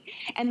weight,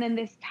 and then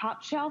this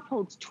top shelf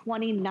holds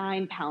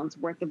 29 pounds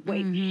worth of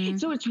weight.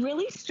 So it's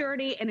really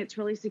sturdy and it's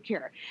really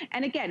secure.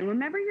 And again,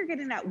 remember you're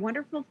getting that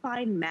wonderful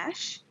fine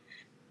mesh.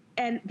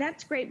 And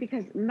that's great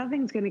because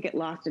nothing's going to get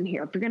lost in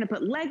here. If you're going to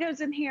put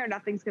Legos in here,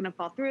 nothing's going to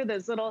fall through.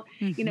 Those little,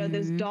 you know,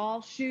 those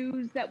doll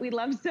shoes that we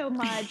love so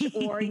much,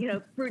 or, you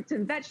know, fruits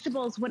and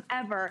vegetables,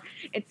 whatever,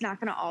 it's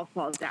not going to all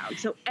fall down.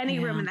 So any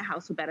room in the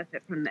house will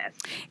benefit from this.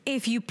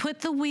 If you put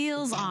the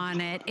wheels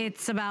on it,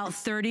 it's about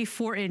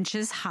 34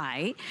 inches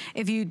high.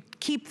 If you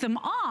keep them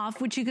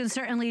off, which you can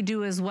certainly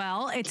do as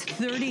well, it's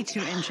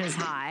 32 inches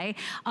high.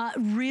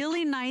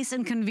 Really nice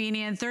and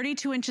convenient.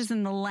 32 inches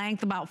in the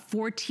length, about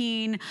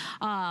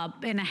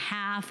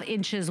 14.5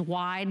 inches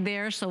wide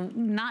there, so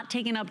not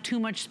taking up too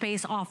much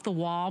space off the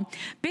wall.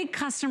 Big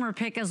customer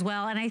pick as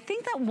well, and I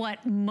think that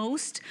what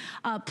most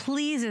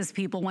pleases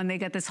people when they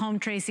get this home,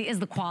 Tracy, is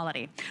the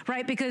quality,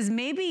 right? Because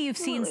maybe you've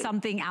seen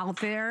something out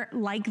there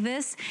like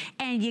this,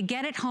 and you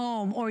get it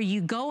home, or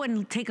you go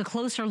and take a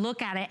closer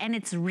look at it, and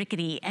it's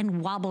rickety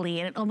and wobbly,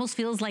 and it almost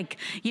feels like,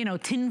 you know,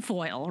 tin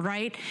foil,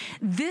 right?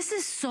 This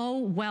is so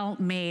well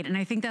made, and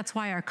I think that's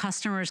why our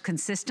customers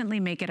consistently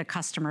make it a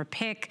customer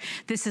pick.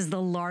 This is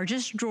the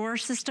largest drawer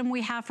system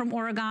we have from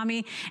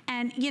Origami.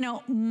 And you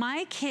know,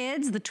 my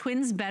kids, the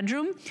twins'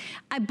 bedroom,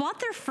 I bought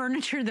their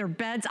furniture, their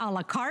beds a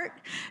la carte,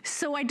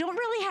 so I don't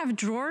really have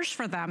drawers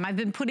for them. I've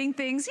been putting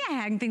things,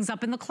 hang things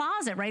up in the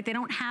closet, right? They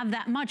don't have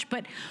that much,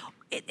 but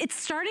it's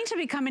starting to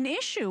become an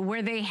issue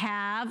where they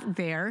have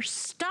their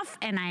stuff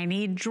and I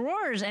need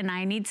drawers and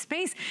I need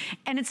space.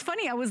 And it's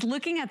funny, I was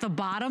looking at the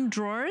bottom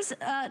drawers,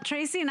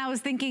 Tracy, and I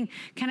was thinking,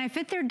 can I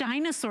fit their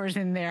dinosaurs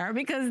in there?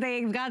 Because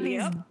they've got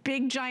these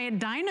big giant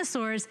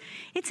dinosaurs.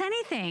 It's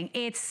anything.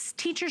 It's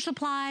teacher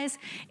supplies,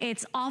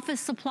 it's office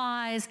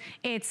supplies,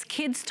 it's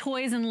kids'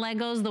 toys and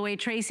Legos, the way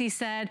Tracy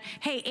said.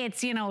 Hey,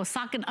 it's, you know,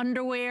 sock and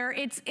underwear.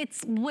 It's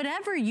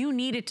whatever you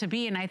need it to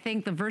be. And I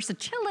think the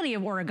versatility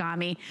of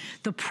Origami,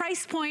 the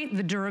price point,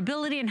 the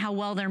durability, and how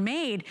well they're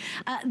made,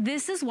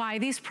 this is why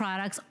these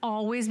products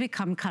always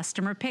become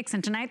customer picks.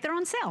 And tonight they're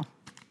on sale.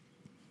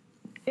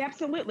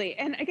 Absolutely.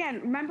 And again,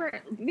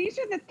 remember, these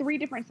are the 3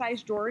 different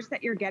size drawers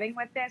that you're getting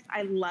with this.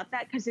 I love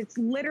that because it's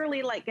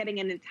literally like getting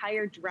an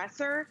entire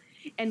dresser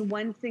in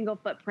one single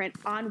footprint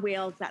on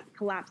wheels that's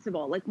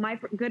collapsible. Like my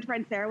good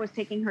friend Sarah was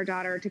taking her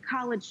daughter to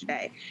college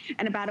today.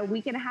 And about a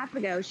week and a half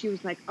ago, she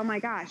was like, oh my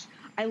gosh,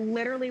 I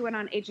literally went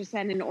on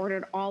HSN and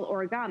ordered all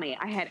Origami.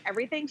 I had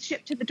everything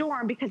shipped to the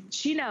dorm because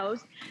she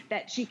knows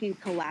that she can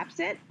collapse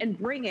it and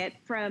bring it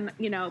from,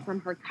 you know,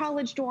 from her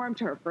college dorm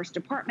to her first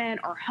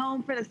apartment or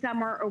home for the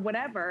summer or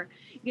whatever,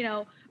 you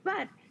know.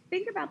 But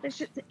think about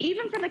this,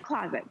 even for the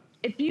closet.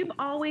 If you've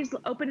always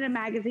opened a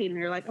magazine and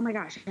you're like, oh my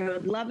gosh, I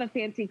would love a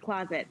fancy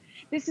closet,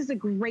 this is a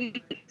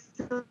great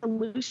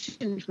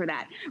solution for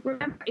that.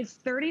 Remember, it's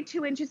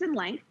 32 inches in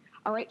length,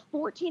 all right,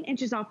 14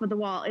 inches off of the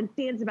wall and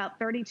stands about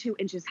 32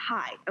 inches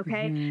high,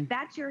 okay?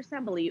 That's your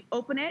assembly. You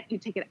open it, you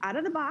take it out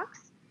of the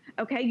box,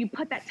 okay? You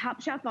put that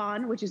top shelf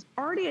on, which is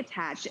already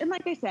attached. And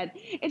like I said,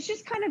 it's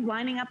just kind of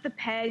lining up the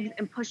pegs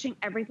and pushing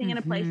everything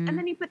into place. And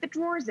then you put the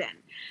drawers in.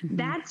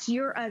 That's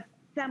your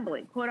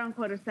assembly, quote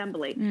unquote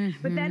assembly.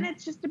 But then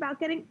it's just about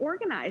getting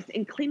organized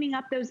and cleaning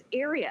up those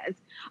areas.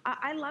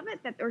 I love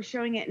it that they're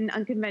showing it in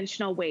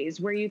unconventional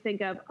ways where you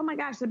think of, oh my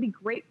gosh, that'd be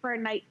great for a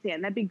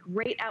nightstand. That'd be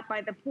great out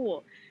by the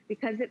pool,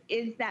 because it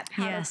is that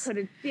powder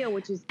coated steel,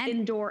 which is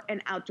indoor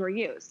and outdoor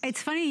use.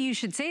 It's funny you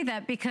should say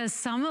that because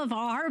some of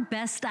our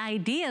best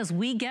ideas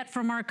we get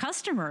from our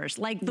customers,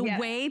 like the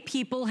way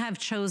people have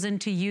chosen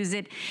to use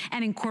it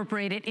and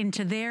incorporate it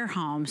into their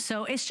home.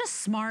 So it's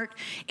just smart.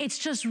 It's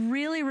just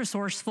really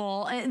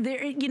resourceful.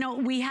 There, you know,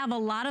 we have a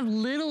lot of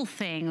little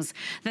things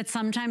that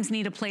sometimes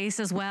need a place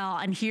as well.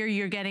 And here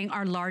you're getting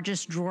our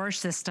largest drawer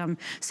system.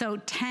 So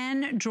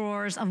 10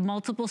 drawers of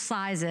multiple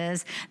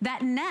sizes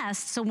that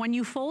nest. So when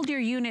you fold your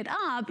unit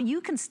up,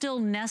 you can still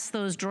nest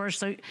those drawers.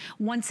 So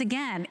once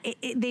again,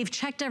 they've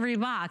checked every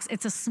box.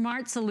 It's a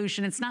smart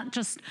solution. It's not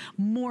just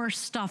more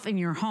stuff in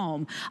your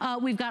home.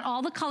 We've got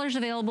all the colors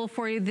available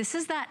for you. This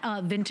is that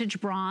vintage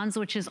bronze,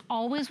 which is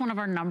always one of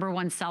our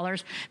 #1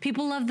 sellers.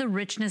 People love the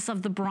richness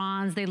of the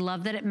bronze. They love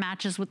that it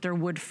matches with their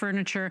wood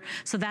furniture.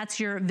 So that's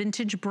your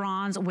vintage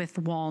bronze with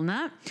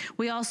walnut.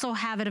 We also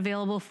have it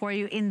available for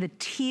you in the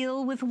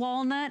teal with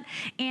walnut.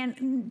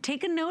 And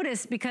take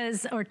notice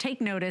because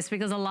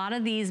a lot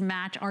of these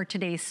match our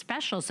today's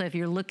special. So if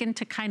you're looking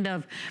to kind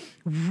of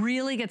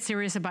really get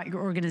serious about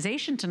your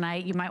organization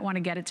tonight, you might want to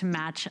get it to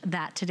match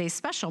that today's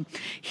special.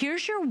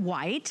 Here's your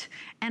white,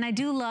 and I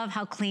do love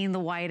how clean the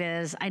white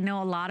is. I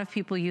know a lot of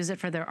people use it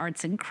for their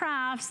arts and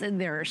crafts,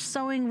 and their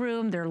sewing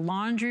room, their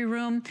laundry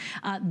room.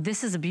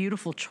 This is a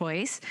beautiful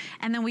choice.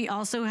 And then we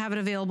also have it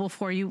available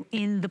for you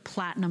in the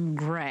platinum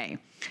gray.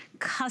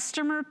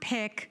 Customer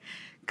pick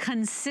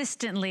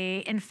consistently.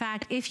 In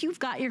fact, if you've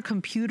got your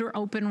computer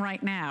open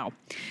right now,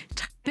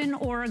 type in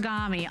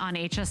Origami on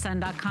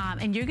hsn.com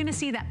and you're gonna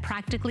see that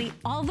practically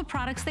all the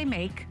products they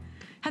make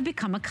have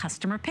become a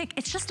customer pick.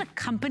 It's just a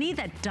company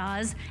that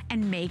does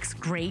and makes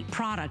great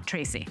product,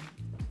 Tracy.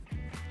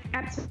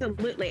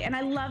 Absolutely. And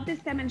I love this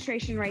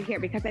demonstration right here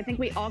because I think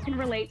we all can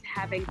relate to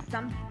having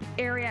some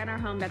area in our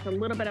home that's a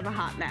little bit of a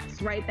hot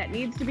mess, right? That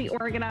needs to be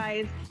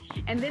organized.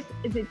 And this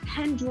is a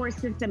 10-drawer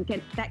system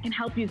that can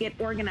help you get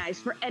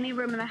organized for any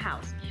room in the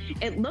house.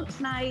 It looks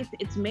nice.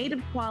 It's made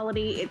of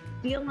quality. It's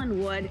steel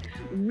and wood,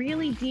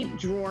 really deep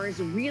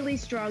drawers, really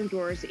strong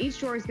drawers. Each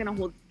drawer is going to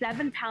hold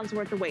 7 pounds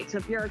worth of weight. So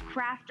if you're a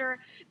crafter,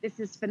 this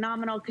is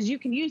phenomenal because you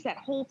can use that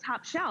whole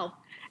top shelf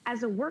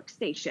as a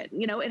workstation.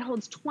 You know, it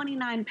holds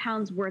 29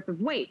 pounds worth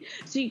of weight.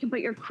 So you can put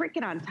your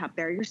Cricut on top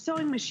there, your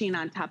sewing machine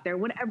on top there,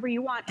 whatever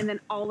you want, and then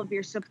all of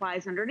your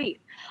supplies underneath.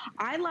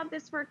 I love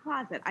this for a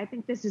closet. I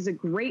think this is a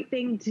great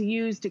thing to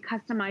use to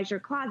customize your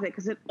closet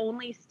because it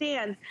only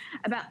stands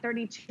about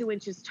 32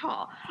 inches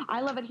tall.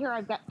 I love it here.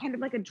 I've got kind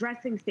of like a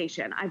dressing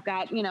station. I've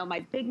got, you know,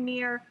 my big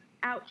mirror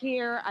out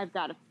here. I've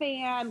got a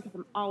fan because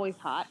I'm always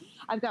hot.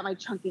 I've got my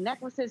chunky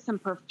necklaces, some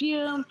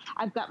perfume.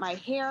 I've got my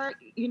hair,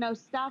 you know,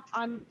 stuff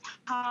on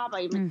top.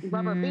 I have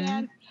rubber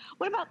bands.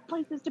 What about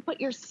places to put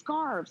your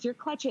scarves, your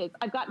clutches?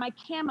 I've got my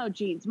camo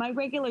jeans, my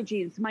regular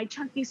jeans, my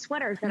chunky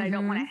sweaters that I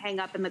don't want to hang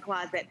up in the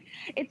closet.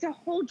 It's a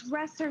whole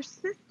dresser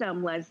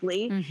system,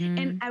 Leslie,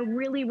 in a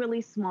really,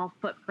 really small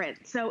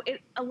footprint. So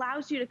it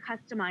allows you to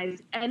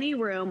customize any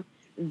room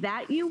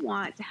that you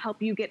want to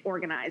help you get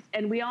organized.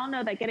 And we all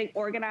know that getting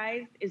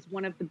organized is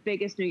one of the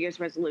biggest New Year's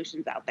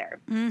resolutions out there.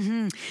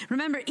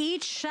 Remember,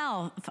 each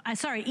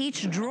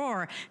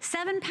drawer,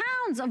 7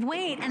 pounds of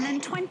weight, and then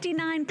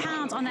 29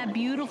 pounds on that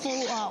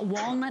beautiful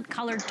walnut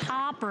colored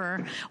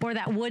topper, or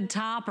that wood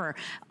topper.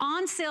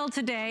 On sale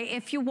today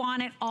if you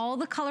want it. All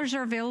the colors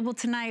are available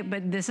tonight,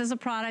 but this is a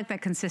product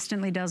that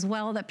consistently does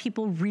well, that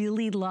people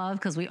really love,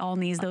 because we all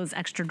need those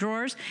extra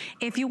drawers.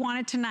 If you want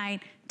it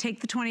tonight, take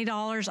the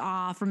 $20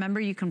 off. Remember,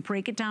 you can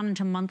break it down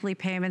into monthly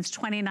payments.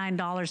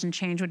 $29 and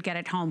change would get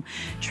it home.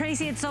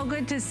 Tracy, it's so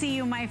good to see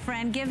you, my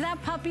friend. Give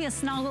that puppy a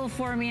snuggle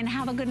for me and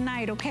have a good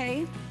night,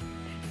 okay?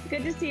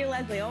 Good to see you,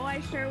 Leslie. Oh,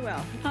 I sure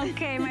will.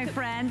 Okay, my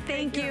friend.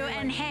 Thank you.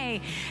 And hey,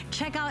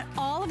 check out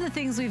all of the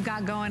things we've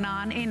got going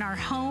on in our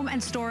home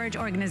and storage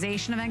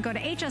organization event. Go to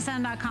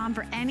hsn.com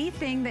for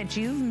anything that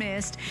you've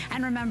missed.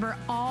 And remember,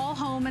 all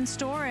home and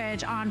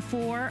storage on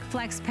 4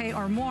 flex pay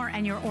or more,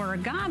 and your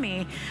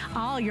Origami,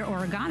 all your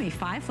Origami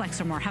 5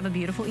 flex or more. Have a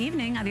beautiful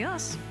evening.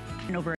 Adios. And over